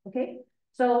things, okay?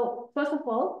 So first of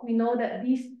all, we know that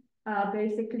these are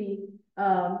basically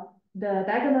the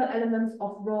diagonal elements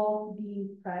of rho d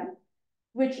prime,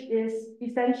 which is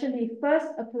essentially first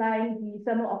applying the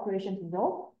thermal operation to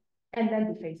rho and then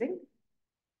dephasing,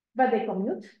 but they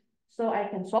commute, so I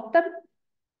can swap them.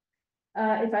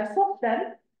 If I swap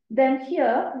them, then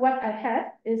here what I have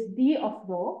is d of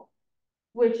rho,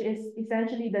 which is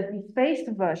essentially the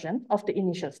dephased version of the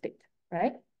initial state,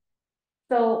 right?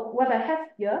 So what I have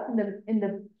here in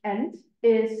the end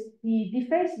is the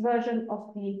dephased version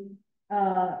of the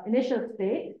initial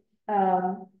state,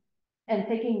 and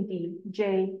taking the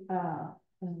j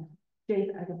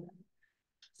eigenvalue.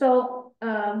 So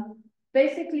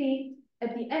basically,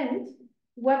 at the end,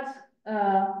 what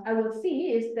I will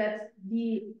see is that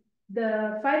the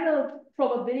final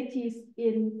probabilities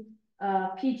in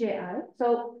PJI.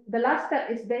 So the last step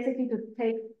is basically to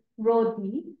take rho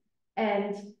d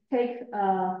and take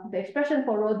the expression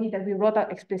for rho d that we wrote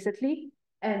out explicitly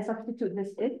and substitute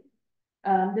this in.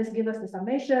 This gives us the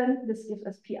summation. This gives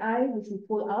us pi, which we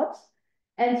pull out.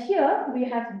 And here we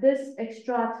have this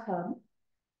extra term.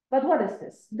 But what is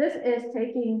this? This is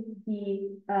taking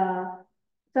the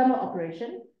thermal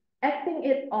operation, acting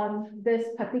it on this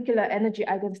particular energy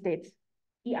eigenstate,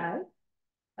 EI,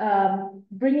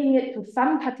 bringing it to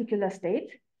some particular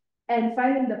state, and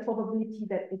finding the probability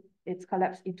that it's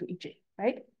collapsed into EJ,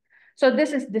 right? So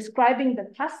this is describing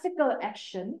the classical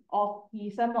action of the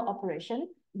thermal operation,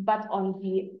 but on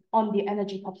the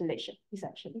energy population,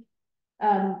 essentially.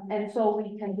 And so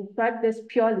we can describe this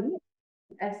purely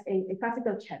as a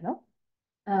classical channel.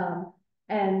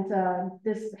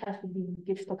 This has to be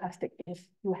Gibbs stochastic if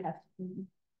you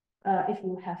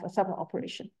have a thermal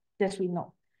operation. This we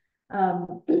know.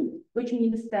 Which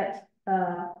means that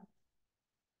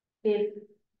if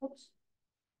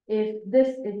this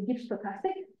is Gibbs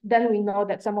stochastic, then we know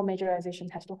that thermal majorization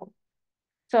has to hold.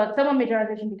 So thermal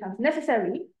majorization becomes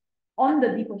necessary on the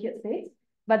decohered states,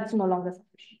 but it's no longer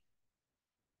sufficient.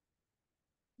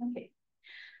 Okay.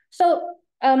 So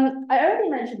I already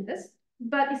mentioned this,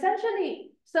 but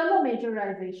essentially thermal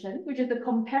majorization, which is the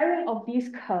comparing of these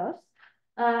curves,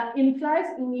 implies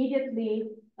immediately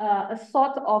a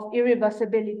sort of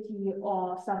irreversibility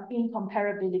or some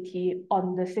incomparability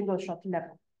on the single shot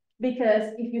level.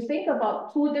 Because if you think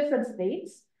about two different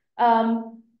states,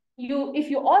 if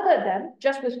you order them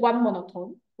just with one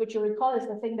monotone, which you recall is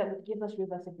the thing that would give us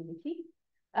reversibility,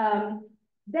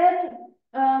 then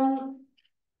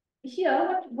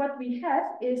here what we have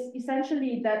is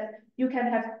essentially that you can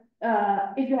have,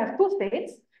 if you have two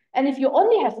states, and if you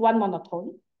only have one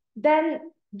monotone,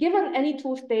 then given any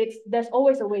two states, there's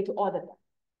always a way to order them.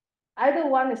 Either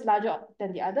one is larger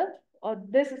than the other, or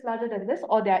this is larger than this,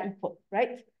 or they are equal,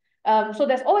 right? So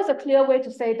there's always a clear way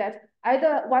to say that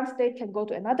either one state can go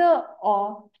to another,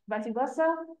 or vice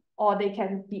versa, or they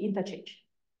can be interchanged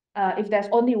if there's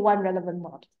only one relevant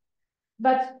mod.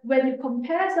 But when you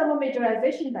compare thermal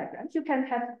majorization diagrams, you can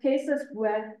have cases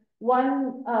where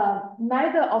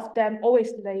neither of them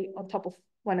always lay on top of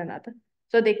one another.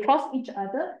 So they cross each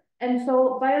other, And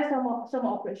so via thermal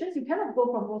operations, you cannot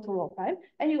go from rho to rho prime,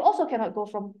 and you also cannot go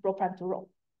from rho prime to rho.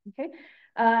 Okay.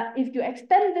 If you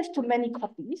extend this to many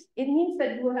copies, it means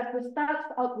that you will have to start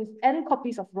out with n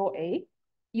copies of rho A.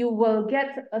 You will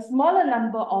get a smaller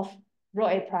number of rho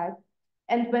A prime.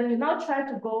 And when you now try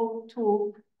to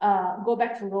go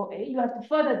back to rho A, you have to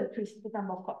further decrease the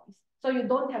number of copies. So you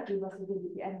don't have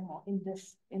reversibility anymore in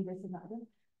this scenario.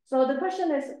 So the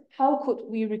question is, how could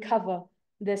we recover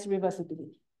this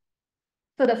reversibility?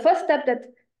 So the first step that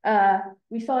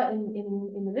we saw in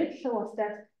the literature was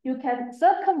that you can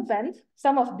circumvent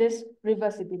some of this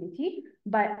reversibility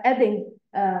by adding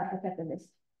a catalyst.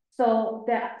 So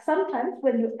sometimes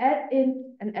when you add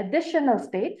in an additional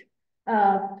state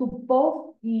to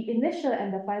both the initial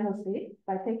and the final state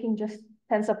by taking just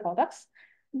tensor products,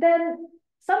 then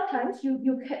sometimes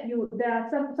there are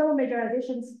some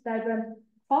majorizations diagram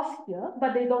cross here,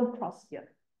 but they don't cross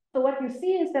here. So what you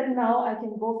see is that now I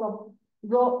can go from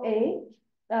rho A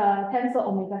tensor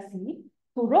omega C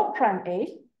to rho prime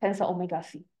A tensor omega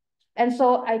C. And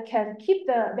so I can keep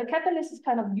the catalyst is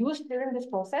kind of used during this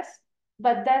process,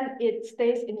 but then it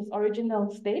stays in its original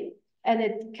state and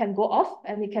it can go off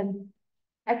and it can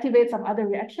activate some other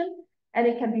reaction and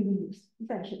it can be reused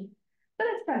essentially. So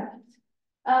that's kind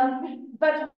of nice.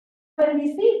 But when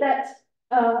we see that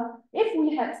if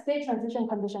we had state transition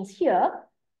conditions here,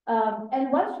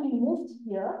 and once we moved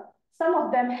here, some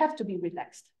of them have to be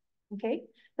relaxed, okay?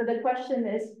 So the question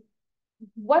is,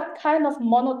 what kind of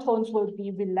monotones will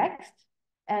be relaxed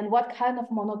and what kind of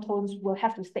monotones will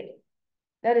have to stay?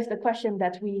 That is the question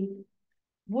that we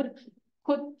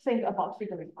could think about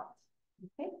figuring out,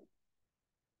 okay?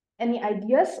 Any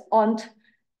ideas on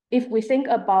if we think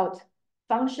about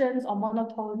functions or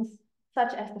monotones,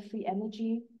 such as the free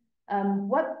energy,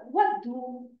 what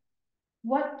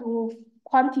do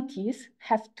quantities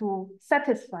have to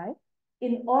satisfy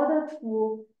in order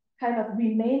to kind of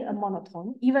remain a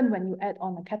monotone, even when you add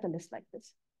on a catalyst like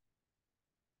this?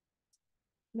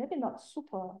 Maybe not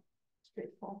super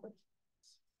straightforward.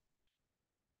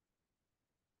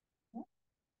 Yeah.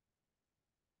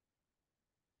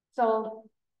 So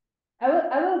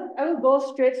I will go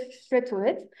straight to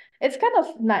it. It's kind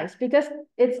of nice because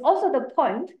it's also the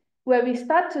point where we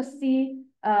start to see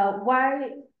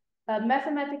why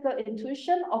mathematical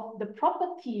intuition of the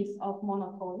properties of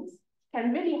monotones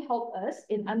can really help us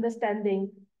in understanding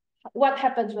what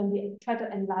happens when we try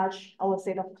to enlarge our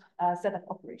set of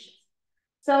operations.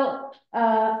 So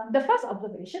the first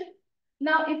observation,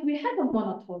 now if we have a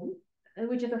monotone,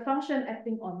 which is a function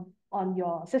acting on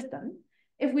your system,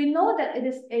 if we know that it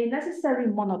is a necessary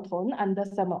monotone under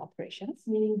thermal operations,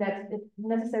 meaning that it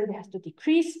necessarily has to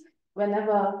decrease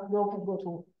whenever rho can go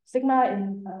to sigma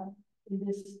in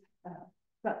this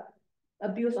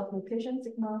abuse of notation,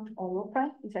 sigma or rho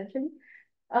prime, essentially.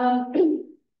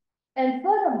 And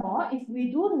furthermore, if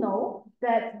we do know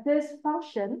that this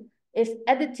function is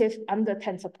additive under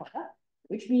tensor product,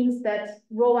 which means that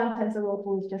rho 1 tensor rho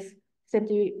 2 is just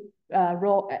simply f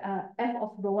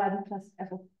of rho 1 plus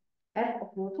f of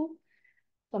rho 2.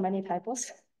 So many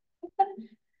typos.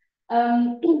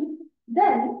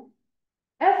 Then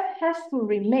f has to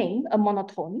remain a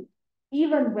monotone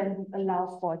even when we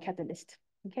allow for a catalyst.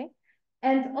 Okay,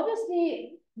 and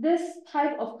obviously this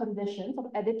type of conditions of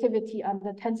additivity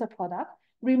under tensor product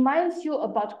reminds you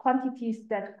about quantities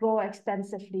that grow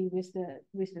extensively with the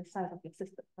size of your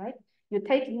system, right? You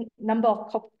take number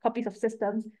of copies of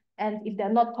systems, and if they're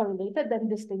not correlated, then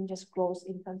this thing just grows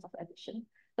in terms of addition.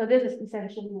 So this is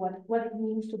essentially what it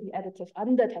means to be additive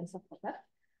under tensor product.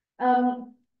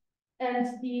 And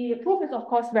the proof is of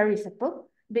course very simple,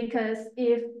 because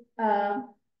if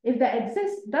there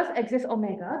does exist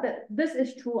omega, that this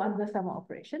is true under thermal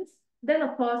operations, then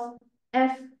of course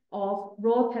f of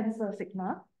rho tensor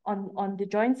sigma on the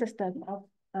joint system of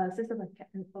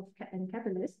and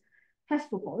catalyst has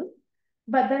to hold.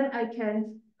 But then I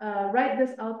can write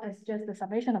this out as just the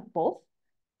summation of both.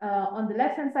 On the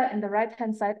left-hand side and the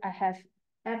right-hand side, I have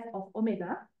f of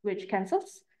omega, which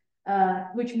cancels,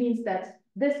 which means that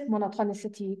this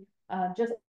monotonicity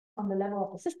just on the level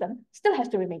of the system still has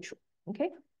to remain true, okay?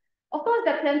 Of course,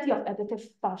 there are plenty of additive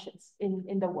functions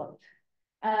in the world.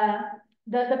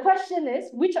 The question is,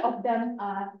 which of them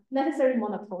are necessary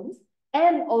monotones,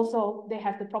 and also they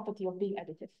have the property of being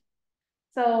additive.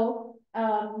 So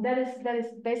that is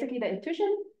basically the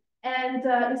intuition. And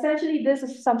essentially, this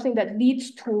is something that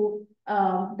leads to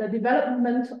the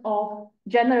development of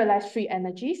generalized free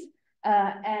energies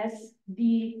as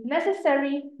the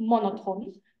necessary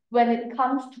monotone when it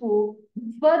comes to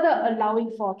further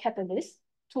allowing for catalysts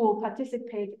to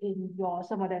participate in your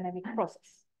thermodynamic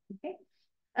process. Okay.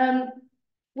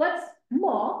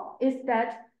 more is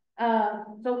that,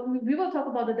 so we will talk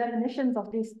about the definitions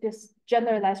of this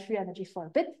generalized free energies for a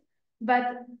bit,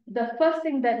 but the first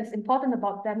thing that is important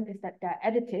about them is that they're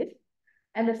additive.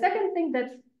 And the second thing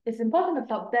that is important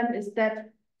about them is that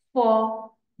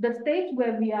for the state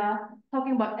where we are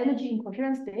talking about energy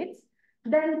incoherent states,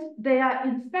 then they are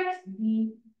in fact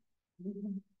the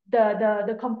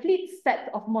complete set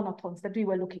of monotones that we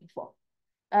were looking for.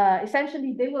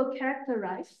 Essentially, they will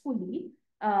characterize fully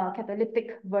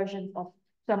catalytic versions of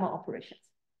thermal operations.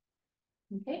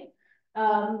 Okay,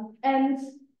 and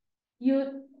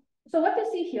so what you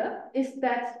see here is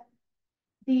that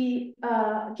the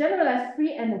generalized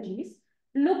free energies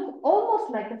look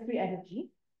almost like a free energy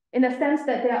in the sense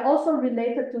that they are also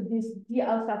related to these d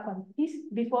alpha quantities.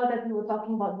 Before that, we were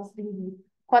talking about this being the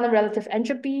quantum relative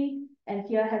entropy, and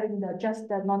here having just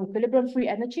the non-equilibrium free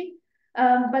energy.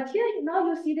 But here now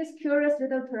you see this curious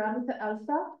little parameter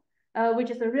alpha, which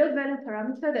is a real value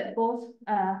parameter that goes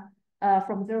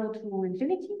from 0 to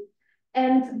infinity.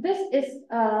 And this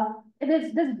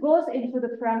goes into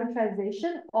the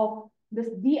parameterization of this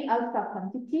d alpha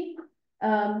quantity,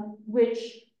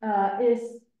 which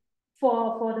is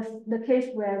for the case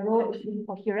where rho is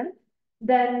incoherent.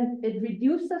 Then it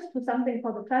reduces to something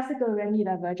called the classical Renyi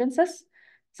divergences,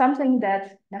 something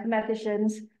that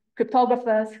mathematicians,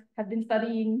 cryptographers have been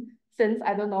studying since,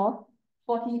 I don't know,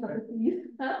 40s or 50s.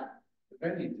 Huh?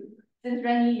 Since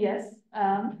Renyi, yes.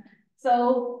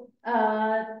 So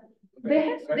they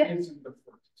have in the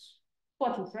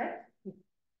 40s, right?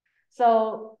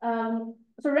 So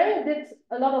Renyi did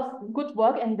a lot of good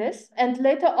work in this, and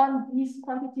later on, these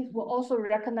quantities were also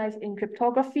recognized in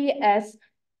cryptography as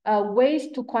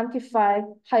ways to quantify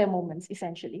higher moments,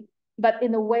 essentially, but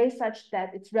in a way such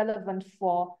that it's relevant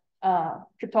for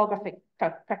cryptographic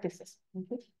practices.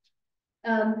 Okay.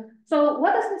 So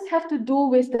what does this have to do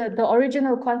with the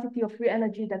original quantity of free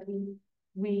energy that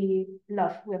we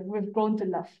love, we've grown to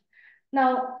love?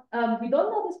 Now, we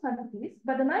don't know these quantities,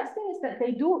 but the nice thing is that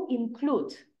they do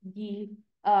include the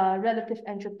relative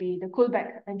entropy, the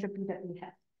Kullback entropy that we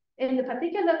have. In the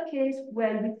particular case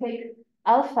where we take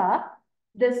alpha,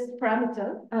 this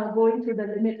parameter going to the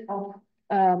limit of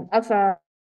alpha,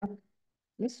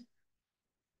 yes,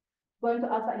 going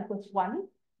to alpha equals 1,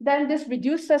 then this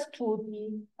reduces to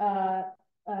the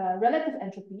relative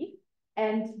entropy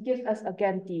and gives us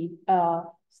again the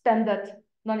standard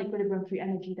non-equilibrium free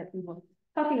energy that we were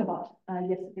talking about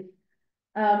yesterday.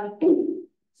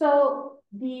 So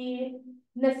the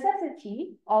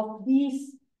necessity of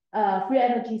these free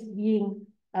energies being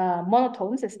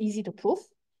monotones is easy to prove.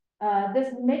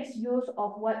 This makes use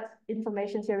of what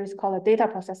information theorists call a data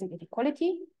processing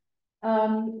inequality.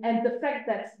 And the fact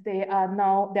that they are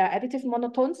additive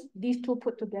monotones, these two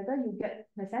put together, you get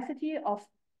necessity of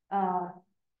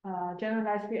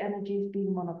generalized free energies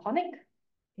being monotonic.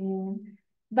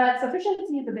 But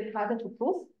sufficiency is a bit harder to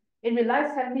prove. It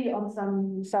relies heavily on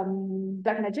some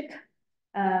black magic,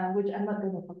 which I'm not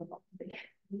going to talk about today.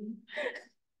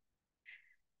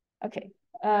 Okay,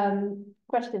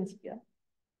 questions here?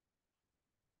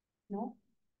 No?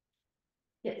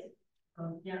 Yes.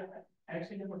 Yeah, I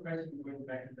actually have a question going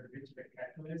back to the Richenberg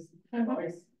catalyst. I've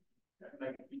always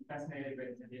been fascinated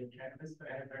with the catalyst, but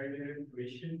I have very little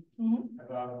intuition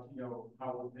about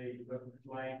how they look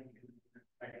like in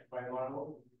by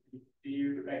model. Do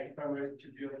you if I were to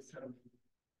build some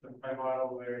by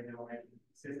model where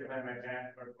system and my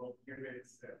math are both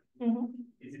qubits,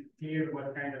 is it clear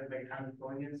what kind of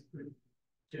Hamiltonians could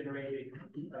generate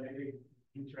a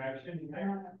interaction?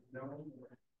 No?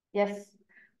 Yes.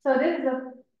 So this is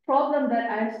a problem that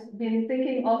I've been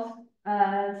thinking of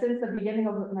since the beginning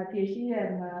of my PhD,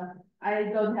 and I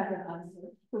don't have an answer,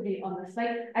 to be honest.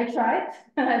 I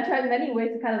tried many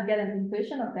ways to kind of get an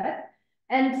intuition of that.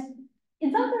 And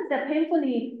in some sense, they're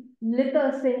painfully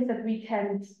little things that we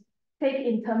can take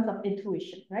in terms of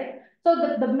intuition, right?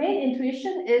 So the main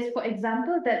intuition is, for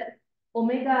example, that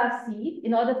omega C,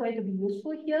 in order for it to be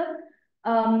useful here,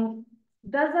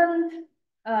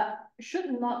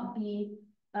 should not be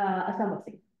a thermal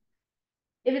state.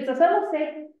 If it's a thermal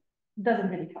state, doesn't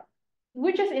really count,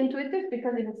 which is intuitive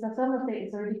because if it's a thermal state,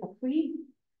 it's already for free.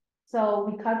 So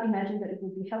we can't imagine that it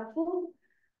would be helpful.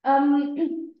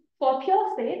 For pure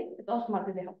state, it's also not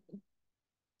really helpful.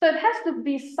 So it has to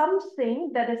be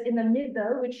something that is in the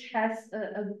middle, which has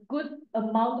a good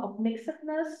amount of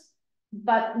mixedness,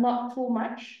 but not too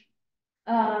much.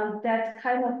 That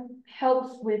kind of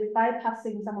helps with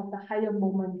bypassing some of the higher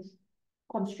moment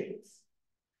constraints.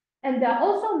 And there are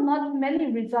also not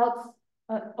many results.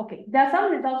 There are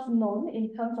some results known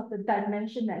in terms of the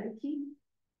dimensionality.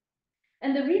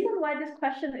 And the reason why this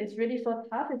question is really so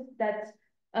tough is that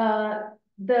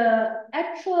the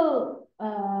actual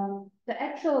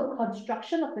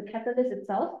construction of the catalyst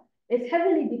itself is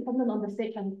heavily dependent on the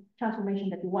state transformation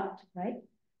that you want, right?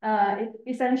 It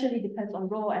essentially depends on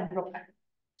rho and rho prime.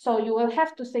 So you will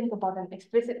have to think about an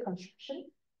explicit construction.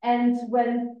 And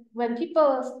when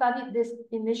people studied this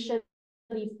initially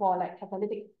for like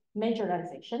catalytic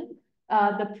majorization,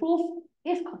 the proof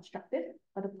is constructed,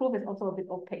 but the proof is also a bit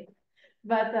opaque.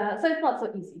 But so it's not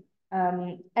so easy.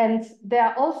 And there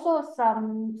are also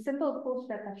some simple proofs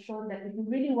that have shown that if you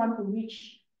really want to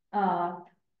reach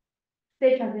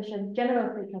state transitions,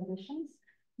 general state transitions,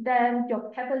 then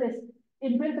your catalyst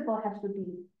in principle has to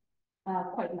be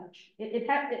quite large.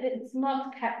 It's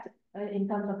not capped in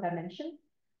terms of dimension.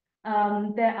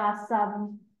 There are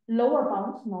some lower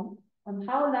bounds known on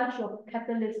how large your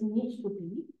catalyst needs to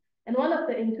be. And one of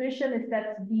the intuition is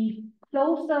that the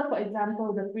closer, for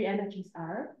example, the free energies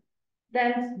are,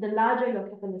 then the larger your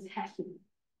catalyst has to be.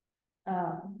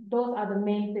 Those are the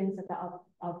main things that are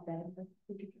out there.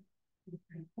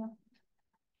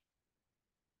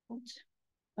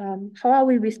 How are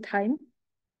we with time?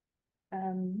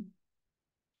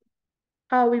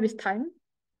 How are we with time?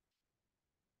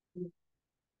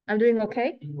 I'm doing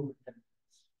okay?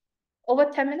 Over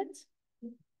 10 minutes?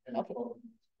 Okay.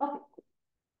 Okay.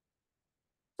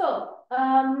 So,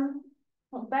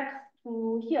 back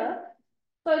to here.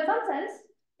 So in some sense,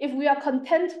 if we are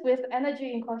content with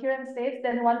energy in coherent states,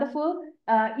 then wonderful.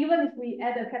 Even if we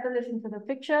add a catalyst into the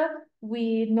picture,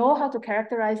 we know how to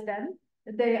characterize them.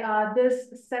 They are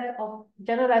this set of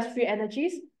generalized free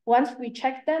energies. Once we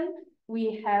check them,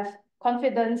 we have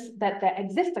confidence that there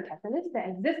exists a catalyst, there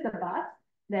exists a bath,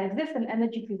 there exists an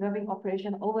energy preserving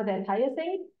operation over the entire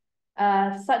thing,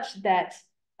 such that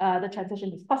the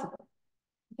transition is possible.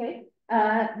 Okay,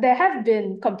 there have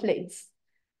been complaints.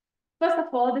 First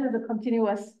of all, this is a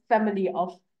continuous family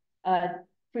of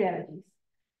free energies.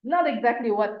 Not exactly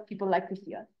what people like to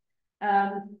hear.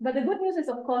 But the good news is,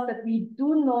 of course, that we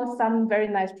do know some very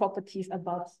nice properties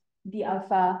about the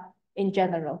alpha in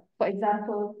general. For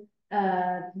example,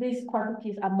 these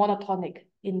quantities are monotonic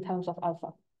in terms of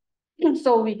alpha.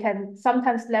 So we can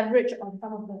sometimes leverage on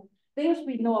some of the things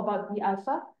we know about the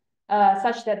alpha,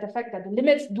 such that the fact that the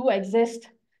limits do exist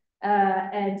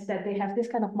and that they have this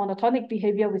kind of monotonic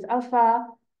behavior with alpha,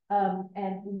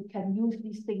 and we can use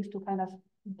these things to kind of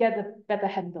get a better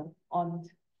handle on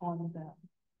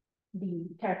the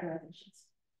characterizations.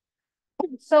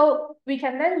 So we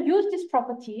can then use these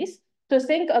properties to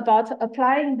think about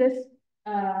applying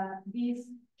these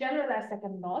generalized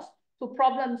second laws to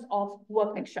problems of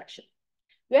work extraction.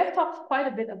 We have talked quite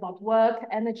a bit about work,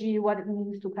 energy, what it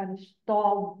means to kind of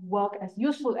store work as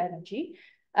useful energy.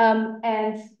 And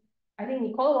I think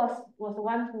Nicole was the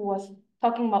one who was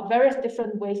talking about various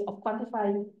different ways of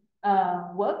quantifying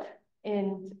work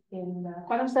in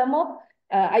quantum thermal.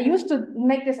 I used to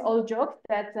make this old joke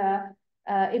that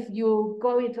if you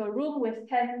go into a room with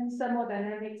 10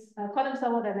 quantum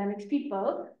thermodynamics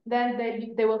people, then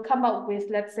they will come up with,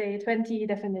 let's say, 20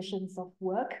 definitions of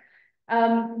work.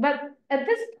 But at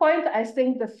this point, I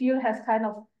think the field has kind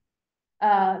of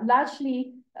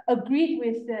largely agreed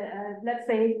with, let's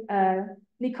say,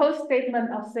 Nicole's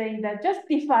statement of saying that just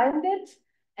define it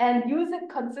and use it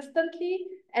consistently,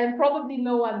 and probably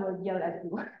no one will yell at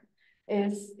you,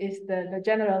 is the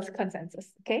general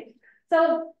consensus, okay?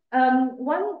 So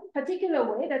one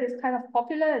particular way that is kind of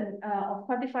popular in, of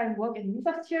quantifying work in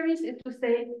universe theories is to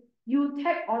say you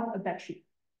tag on a battery.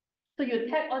 So you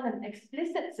tag on an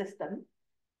explicit system,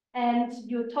 and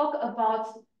you talk about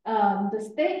the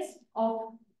states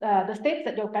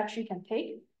that your battery can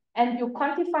take, and you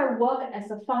quantify work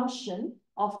as a function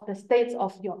of the states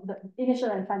of the initial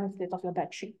and final states of your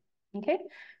battery. Okay,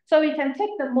 so we can take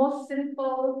the most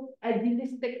simple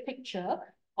idealistic picture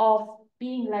of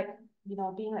being like,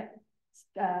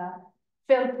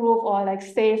 fail-proof or like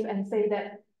safe, and say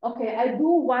that, okay, I do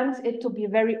want it to be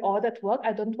very ordered work.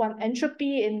 I don't want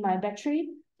entropy in my battery.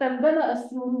 So I'm going to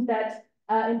assume that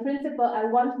in principle, I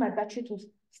want my battery to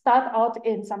start out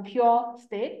in some pure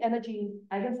state, energy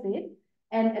eigenstate.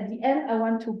 And at the end, I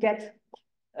want to get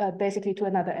basically to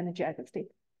another energy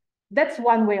eigenstate. That's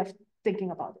one way of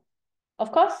thinking about it.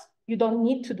 Of course, you don't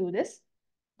need to do this,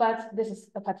 but this is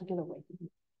a particular way to do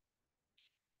it.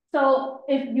 So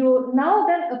if you now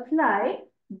then apply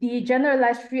the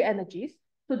generalized free energies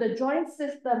to the joint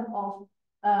system of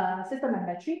system and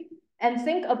battery, and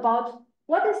think about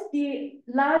what is the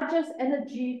largest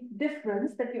energy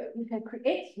difference that you can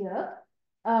create here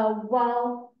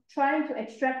while trying to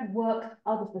extract work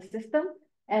out of the system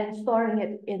and storing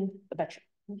it in the battery,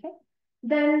 okay?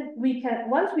 Then we can,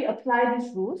 once we apply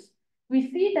these rules, we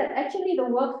see that actually the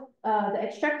work, the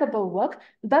extractable work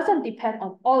doesn't depend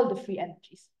on all the free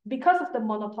energies because of the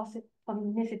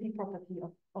monotonicity property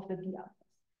of the d alphas.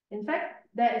 In fact,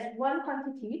 there is one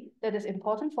quantity that is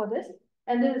important for this,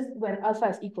 and this is when alpha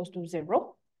is equals to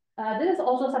 0. This is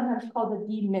also sometimes called the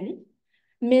d min.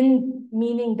 Min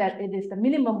meaning that it is the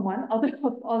minimum one of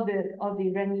all the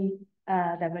Renyi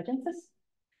divergences.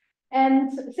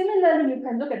 And similarly, you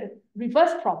can look at the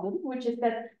reverse problem, which is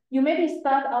that you maybe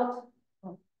start out.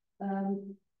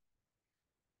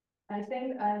 I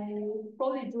think I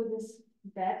probably do this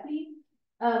badly,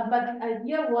 but the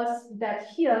idea was that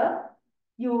here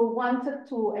you wanted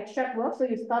to extract work, so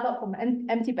you start out from an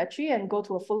empty battery and go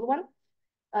to a full one.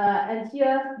 And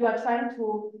here you are trying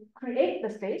to create the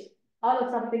state out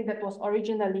of something that was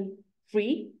originally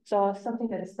free, so something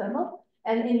that is thermal.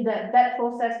 And in that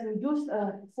process, you use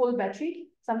a full battery,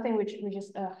 something which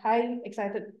is a high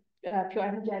excited pure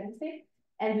energy eigenstate,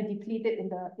 and you deplete it in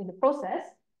the process,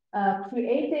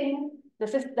 creating the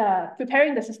system,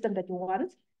 preparing the system that you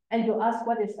want, and you ask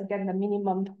what is again the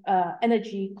minimum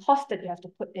energy cost that you have to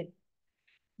put in.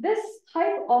 This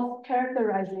type of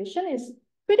characterization is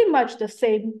pretty much the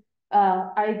same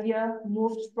idea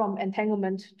moved from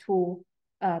entanglement to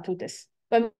this.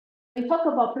 When we talk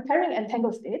about preparing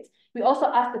entangled states, we also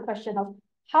ask the question of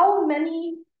how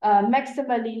many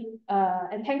maximally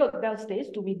entangled belt states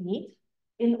do we need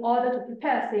in order to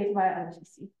prepare a state via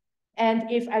LHC.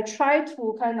 And if I try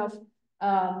to kind of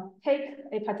take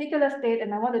a particular state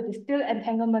and I want to distill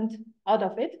entanglement out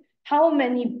of it, how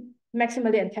many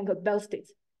maximally entangled belt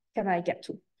states can I get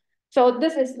to? So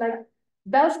this is like,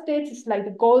 belt states is like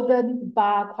the golden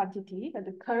bar quantity, like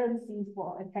the currency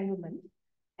for entanglement.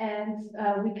 And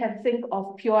we can think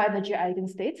of pure energy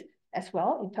eigenstates as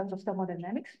well in terms of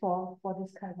thermodynamics for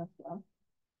this kind of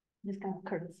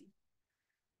currency.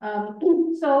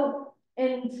 So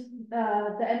in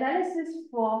the analysis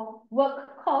for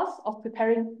work cost of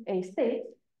preparing a state,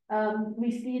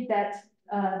 we see that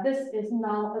this is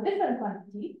now a different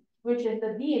quantity, which is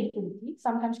the d infinity,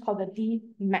 sometimes called the d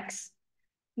max.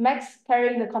 Max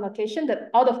carrying the connotation that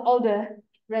out of all the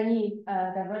Renyi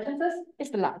divergences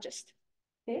is the largest.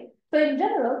 Okay, so in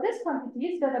general, this quantity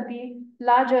is going to be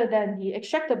larger than the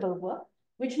extractable work,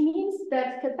 which means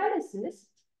that catalysis,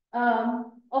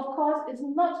 of course, is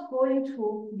not going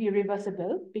to be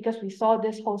reversible because we saw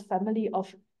this whole family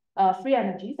of free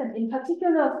energies, and in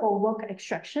particular for work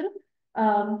extraction,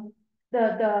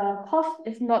 the cost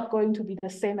is not going to be the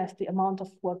same as the amount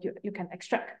of work you can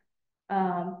extract,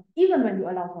 even when you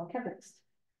allow for a catalyst.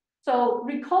 So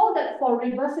recall that for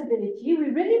reversibility, we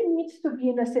really need to be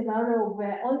in a scenario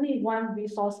where only one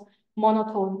resource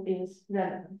monotone is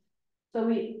relevant. So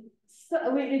we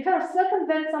kind of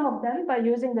circumvent some of them by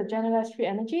using the generalized free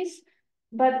energies.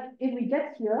 But if we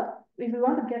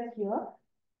want to get here,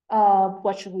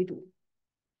 what should we do?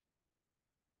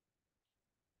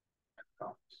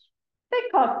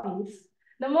 Take copies.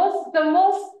 The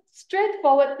most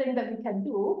straightforward thing that we can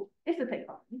do is to take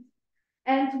copies.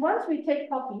 And once we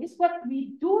take copies, what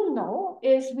we do know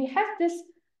is we have this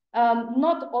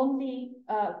not only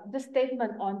the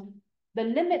statement on the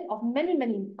limit of many,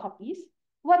 many copies.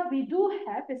 What we do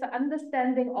have is an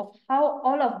understanding of how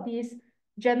all of these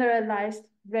generalized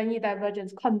Renyi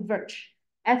divergence converge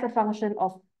as a function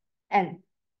of n,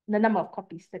 the number of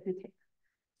copies that we take.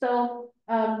 So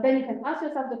then you can ask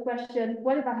yourself the question,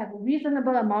 what if I have a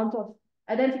reasonable amount of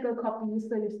identical copies?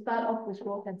 So you start off with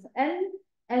rho tensor n,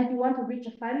 and you want to reach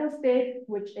a final state,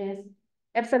 which is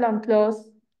epsilon close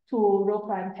to rho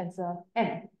prime tensor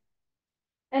n.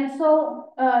 And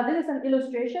so this is an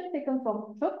illustration taken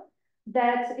from Chuk,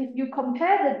 that if you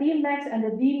compare the d max and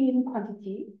the d min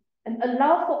quantity and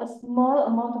allow for a small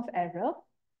amount of error,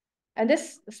 and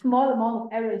this small amount of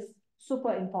error is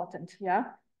super important, yeah?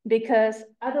 Because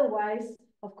otherwise,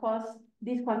 of course,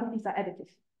 these quantities are additive.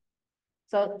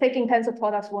 So taking tensor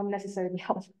products won't necessarily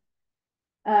help.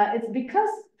 It's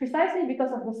precisely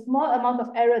because of the small amount of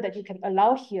error that you can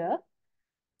allow here,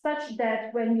 such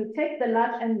that when you take the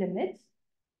large n limits,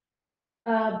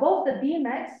 both the d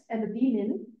max and the d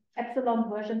min, epsilon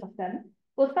versions of them,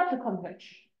 will start to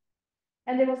converge.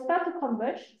 And they will start to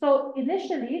converge. So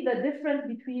initially, the difference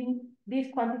between these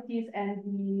quantities and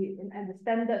the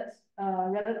standard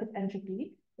relative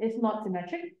entropy is not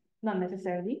symmetric, not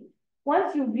necessarily.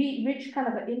 Once you reach kind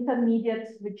of an intermediate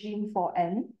regime for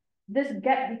n, this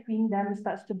gap between them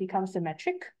starts to become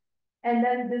symmetric. And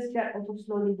then this gap also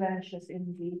slowly vanishes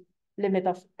in the limit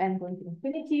of n going to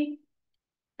infinity.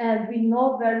 And we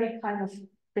know very kind of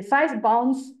precise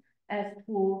bounds as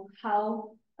to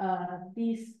how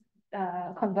these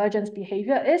convergence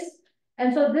behavior is. And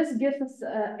so this gives us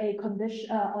a condition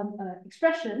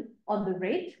expression on the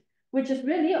rate, which is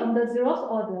really on the zeroth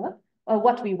order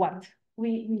what we want.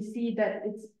 We see that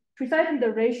it's precisely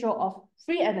the ratio of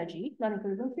free energy,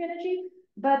 non-equilibrium free energy,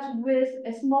 but with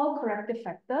a small corrective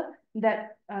factor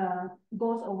that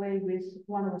goes away with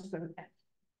 1 over square root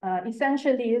f.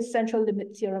 Essentially, is central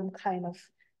limit theorem kind of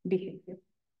behavior.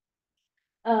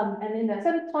 And in the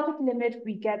asymptotic limit,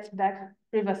 we get back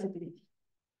reversibility.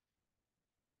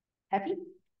 Happy?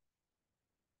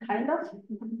 Kind of?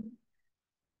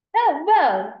 Oh,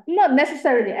 well, not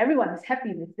necessarily everyone is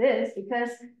happy with this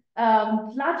because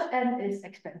large N is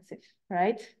expensive,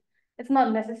 right? It's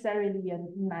not necessarily a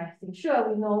nice thing. Sure,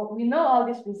 we know all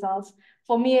these results.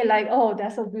 For me, like, oh,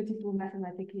 they're so beautiful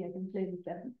mathematically, I can play with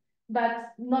them.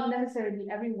 But not necessarily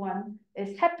everyone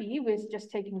is happy with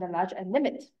just taking the large N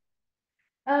limit.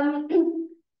 And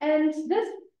this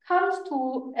comes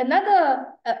to another,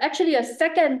 actually a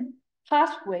second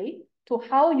pathway to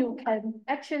how you can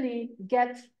actually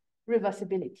get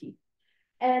reversibility.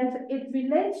 And it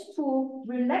relates to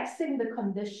relaxing the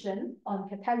condition on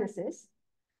catalysis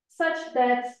such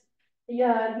that you're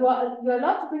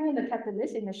allowed to bring in the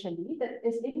catalyst initially that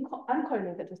is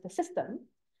uncorrelated with the system.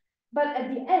 But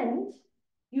at the end,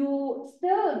 you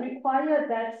still require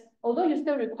that, although you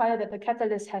still require that the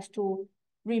catalyst has to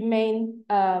remain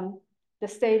the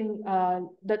same,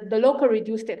 the local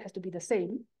reduced state has to be the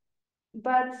same.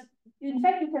 But in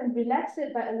fact, you can relax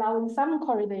it by allowing some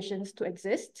correlations to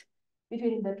exist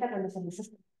between the catalyst and the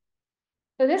system.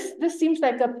 So this seems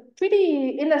like a pretty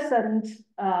innocent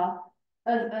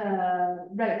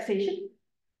relaxation.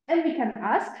 And we can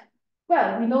ask,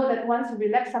 well, we know that once you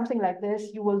relax something like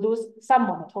this, you will lose some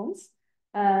monotones.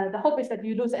 The hope is that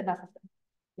you lose enough of them.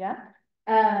 Yeah.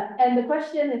 And the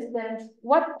question is then,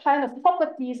 what kind of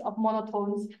properties of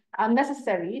monotones are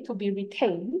necessary to be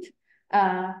retained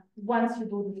once you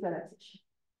do this relaxation?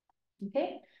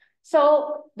 Okay.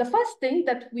 So the first thing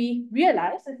that we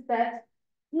realize is that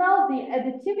now the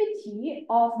additivity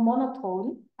of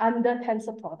monotone under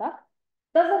tensor product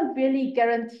doesn't really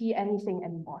guarantee anything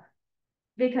anymore.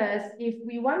 Because if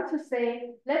we want to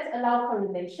say, let's allow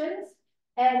correlations,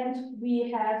 and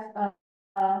we have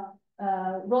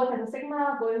rho tensor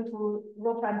sigma going to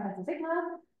rho prime tensor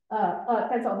sigma,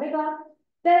 tensor omega,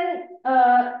 then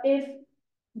if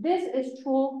this is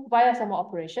true via some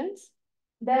operations,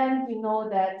 then we know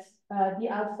that the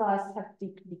alphas have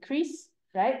decreased,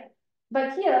 right?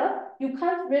 But here, you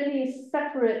can't really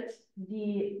separate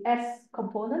the S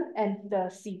component and the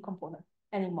C component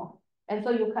anymore. And so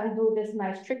you can do this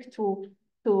nice trick to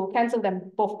cancel them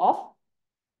both off.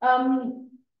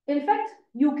 In fact,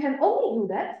 you can only do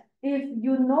that if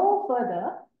you know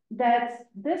further that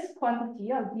this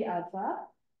quantity of the alpha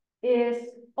is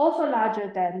also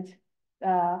larger than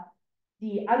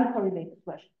the uncorrelated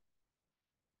version,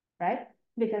 right?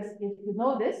 Because if you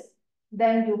know this,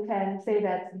 then you can say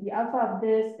that the alpha of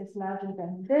this is larger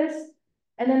than this.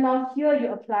 And then now here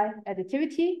you apply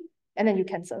additivity, and then you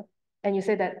cancel. And you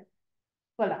say that,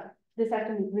 voila, this has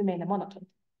to remain a monotone.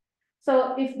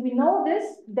 So if we know this,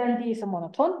 then D is a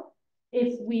monotone.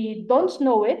 If we don't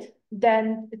know it,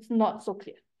 then it's not so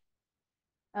clear.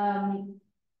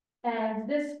 And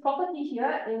this property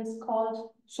here is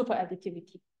called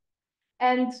superadditivity.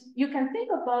 And you can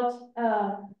think about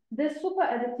this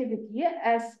superadditivity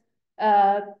as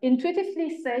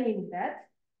intuitively saying that,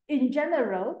 in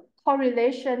general,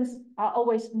 correlations are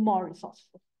always more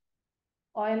resourceful.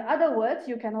 Or in other words,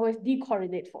 you can always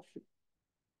decorrelate for free.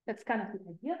 That's kind of the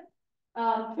idea.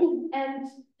 And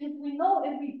if we know,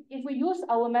 if we use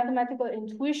our mathematical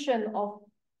intuition of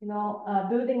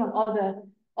building on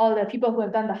all the people who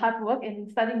have done the hard work in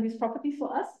studying these properties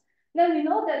for us, then we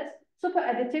know that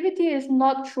superadditivity is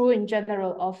not true in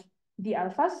general of the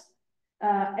alphas,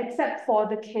 except for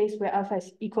the case where alpha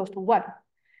is equal to 1.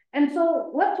 And so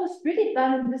what was really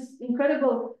done in this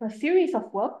incredible series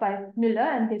of work by Miller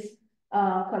and his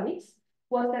colleagues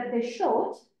was that they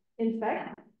showed, in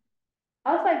fact,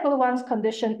 alpha equal to 1's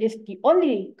condition is the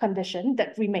only condition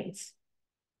that remains.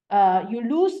 You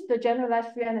lose the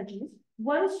generalized free energies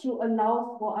once you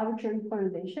allow for arbitrary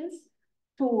correlations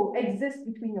to exist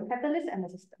between your catalyst and the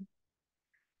system.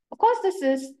 Of course,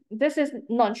 this is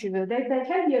non-trivial. There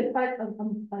can be quite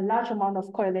a large amount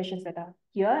of correlations that are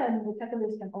here, and the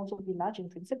catalyst can also be large in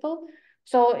principle.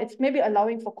 So it's maybe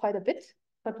allowing for quite a bit.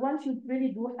 But once you really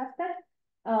do have that,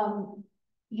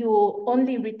 you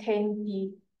only retain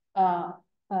the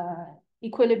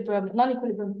equilibrium,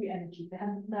 non-equilibrium free energy,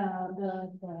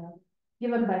 the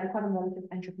given by the quantum relative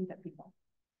entropy that we know.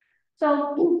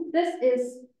 So this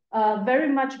is very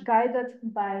much guided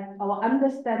by our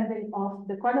understanding of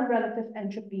the quantum relative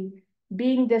entropy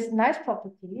being this nice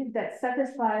property that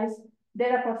satisfies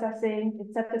data processing,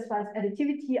 it satisfies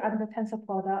additivity under tensor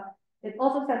product, it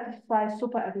also satisfies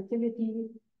super additivity,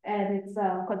 and it's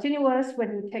continuous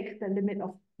when you take the limit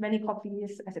of many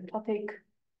copies, asymptotic.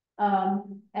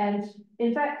 And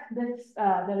in fact, this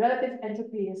the relative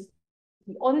entropy is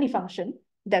the only function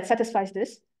that satisfies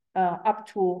this up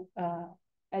to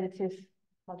additive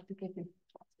multiplicative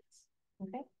process.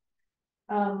 Okay.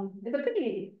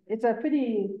 It's a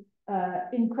pretty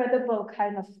incredible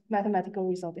kind of mathematical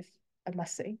result, if I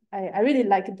must say. I really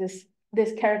like this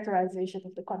characterization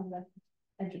of the quantum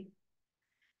entropy.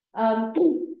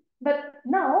 But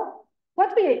now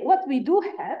what we do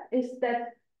have is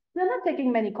that we're not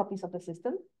taking many copies of the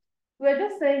system. We're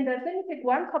just saying that let me take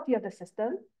one copy of the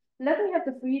system. Let me have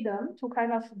the freedom to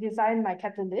kind of design my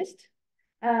catalyst.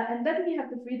 And let me have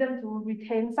the freedom to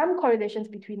retain some correlations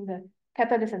between the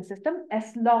catalyst and system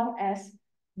as long as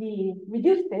the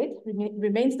reduced state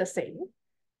remains the same.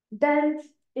 Then,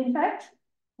 in fact,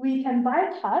 we can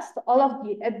bypass all of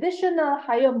the additional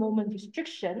higher moment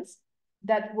restrictions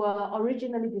that were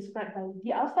originally described by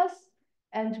the alphas,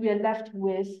 and we are left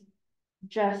with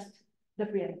just the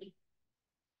free energy.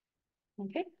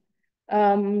 Okay.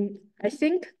 I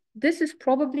think this is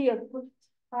probably a good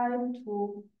time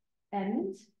to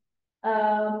end.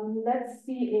 Let's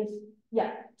see if,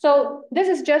 yeah. So this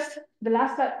is just the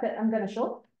last slide that I'm going to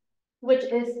show, which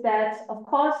is that, of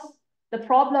course, the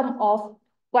problem of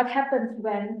what happens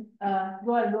when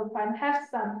rho and rho prime have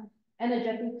some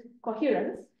energetic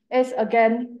coherence is,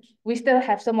 again, we still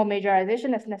have some more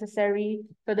majorization as necessary.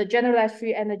 So the generalized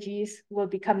free energies will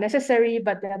become necessary,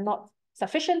 but they're not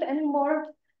sufficient anymore.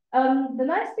 The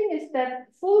nice thing is that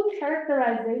full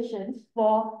characterizations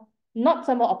for not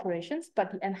thermal operations,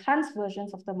 but the enhanced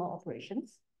versions of thermal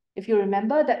operations. If you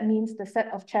remember, that means the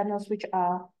set of channels which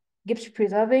are Gibbs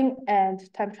preserving and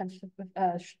time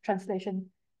translation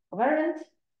covariant.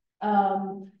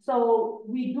 So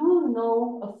we do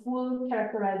know a full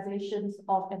characterizations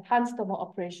of enhanced thermal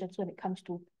operations when it comes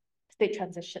to state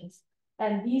transitions.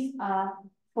 And these are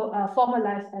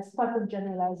formalized as quantum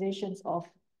generalizations of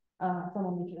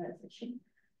thermal majorization.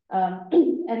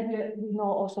 And we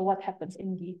know also what happens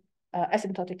in the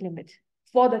asymptotic limit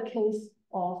for the case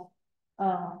of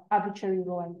arbitrary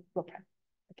rho and rho prime.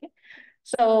 Okay,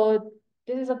 so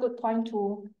this is a good point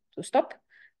to stop.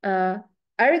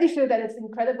 I really feel that it's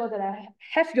incredible that I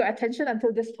have your attention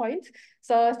until this point.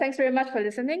 So thanks very much for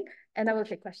listening, and I will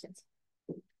take questions.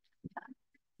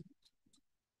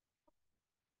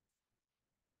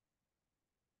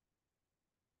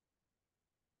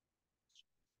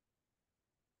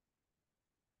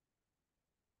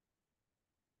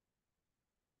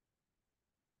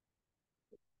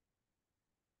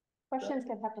 Questions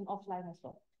can happen offline as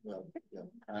well. Well, yeah,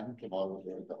 and tomorrow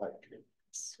the high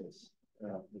yes.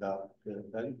 Without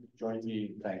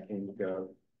jointly thanking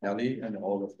Nelly and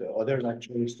all of the other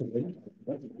lecturers today.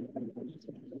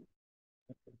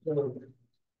 So,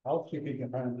 housekeeping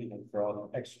apparently has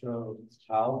brought extra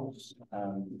towels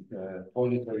and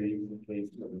toiletry in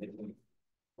case of nickel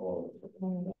or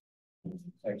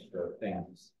extra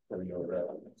things for your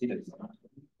students.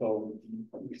 So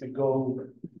you should go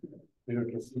to your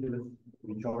facility,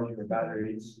 recharge your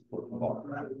batteries for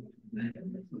tomorrow.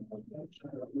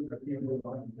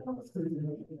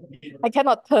 I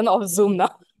cannot turn off Zoom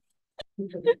now.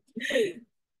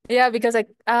 Yeah, because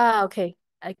okay.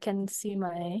 I can see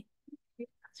my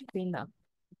screen now.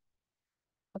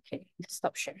 Okay,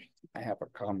 stop sharing. I have a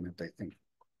comment, I think.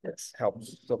 This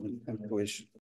helps some intuition.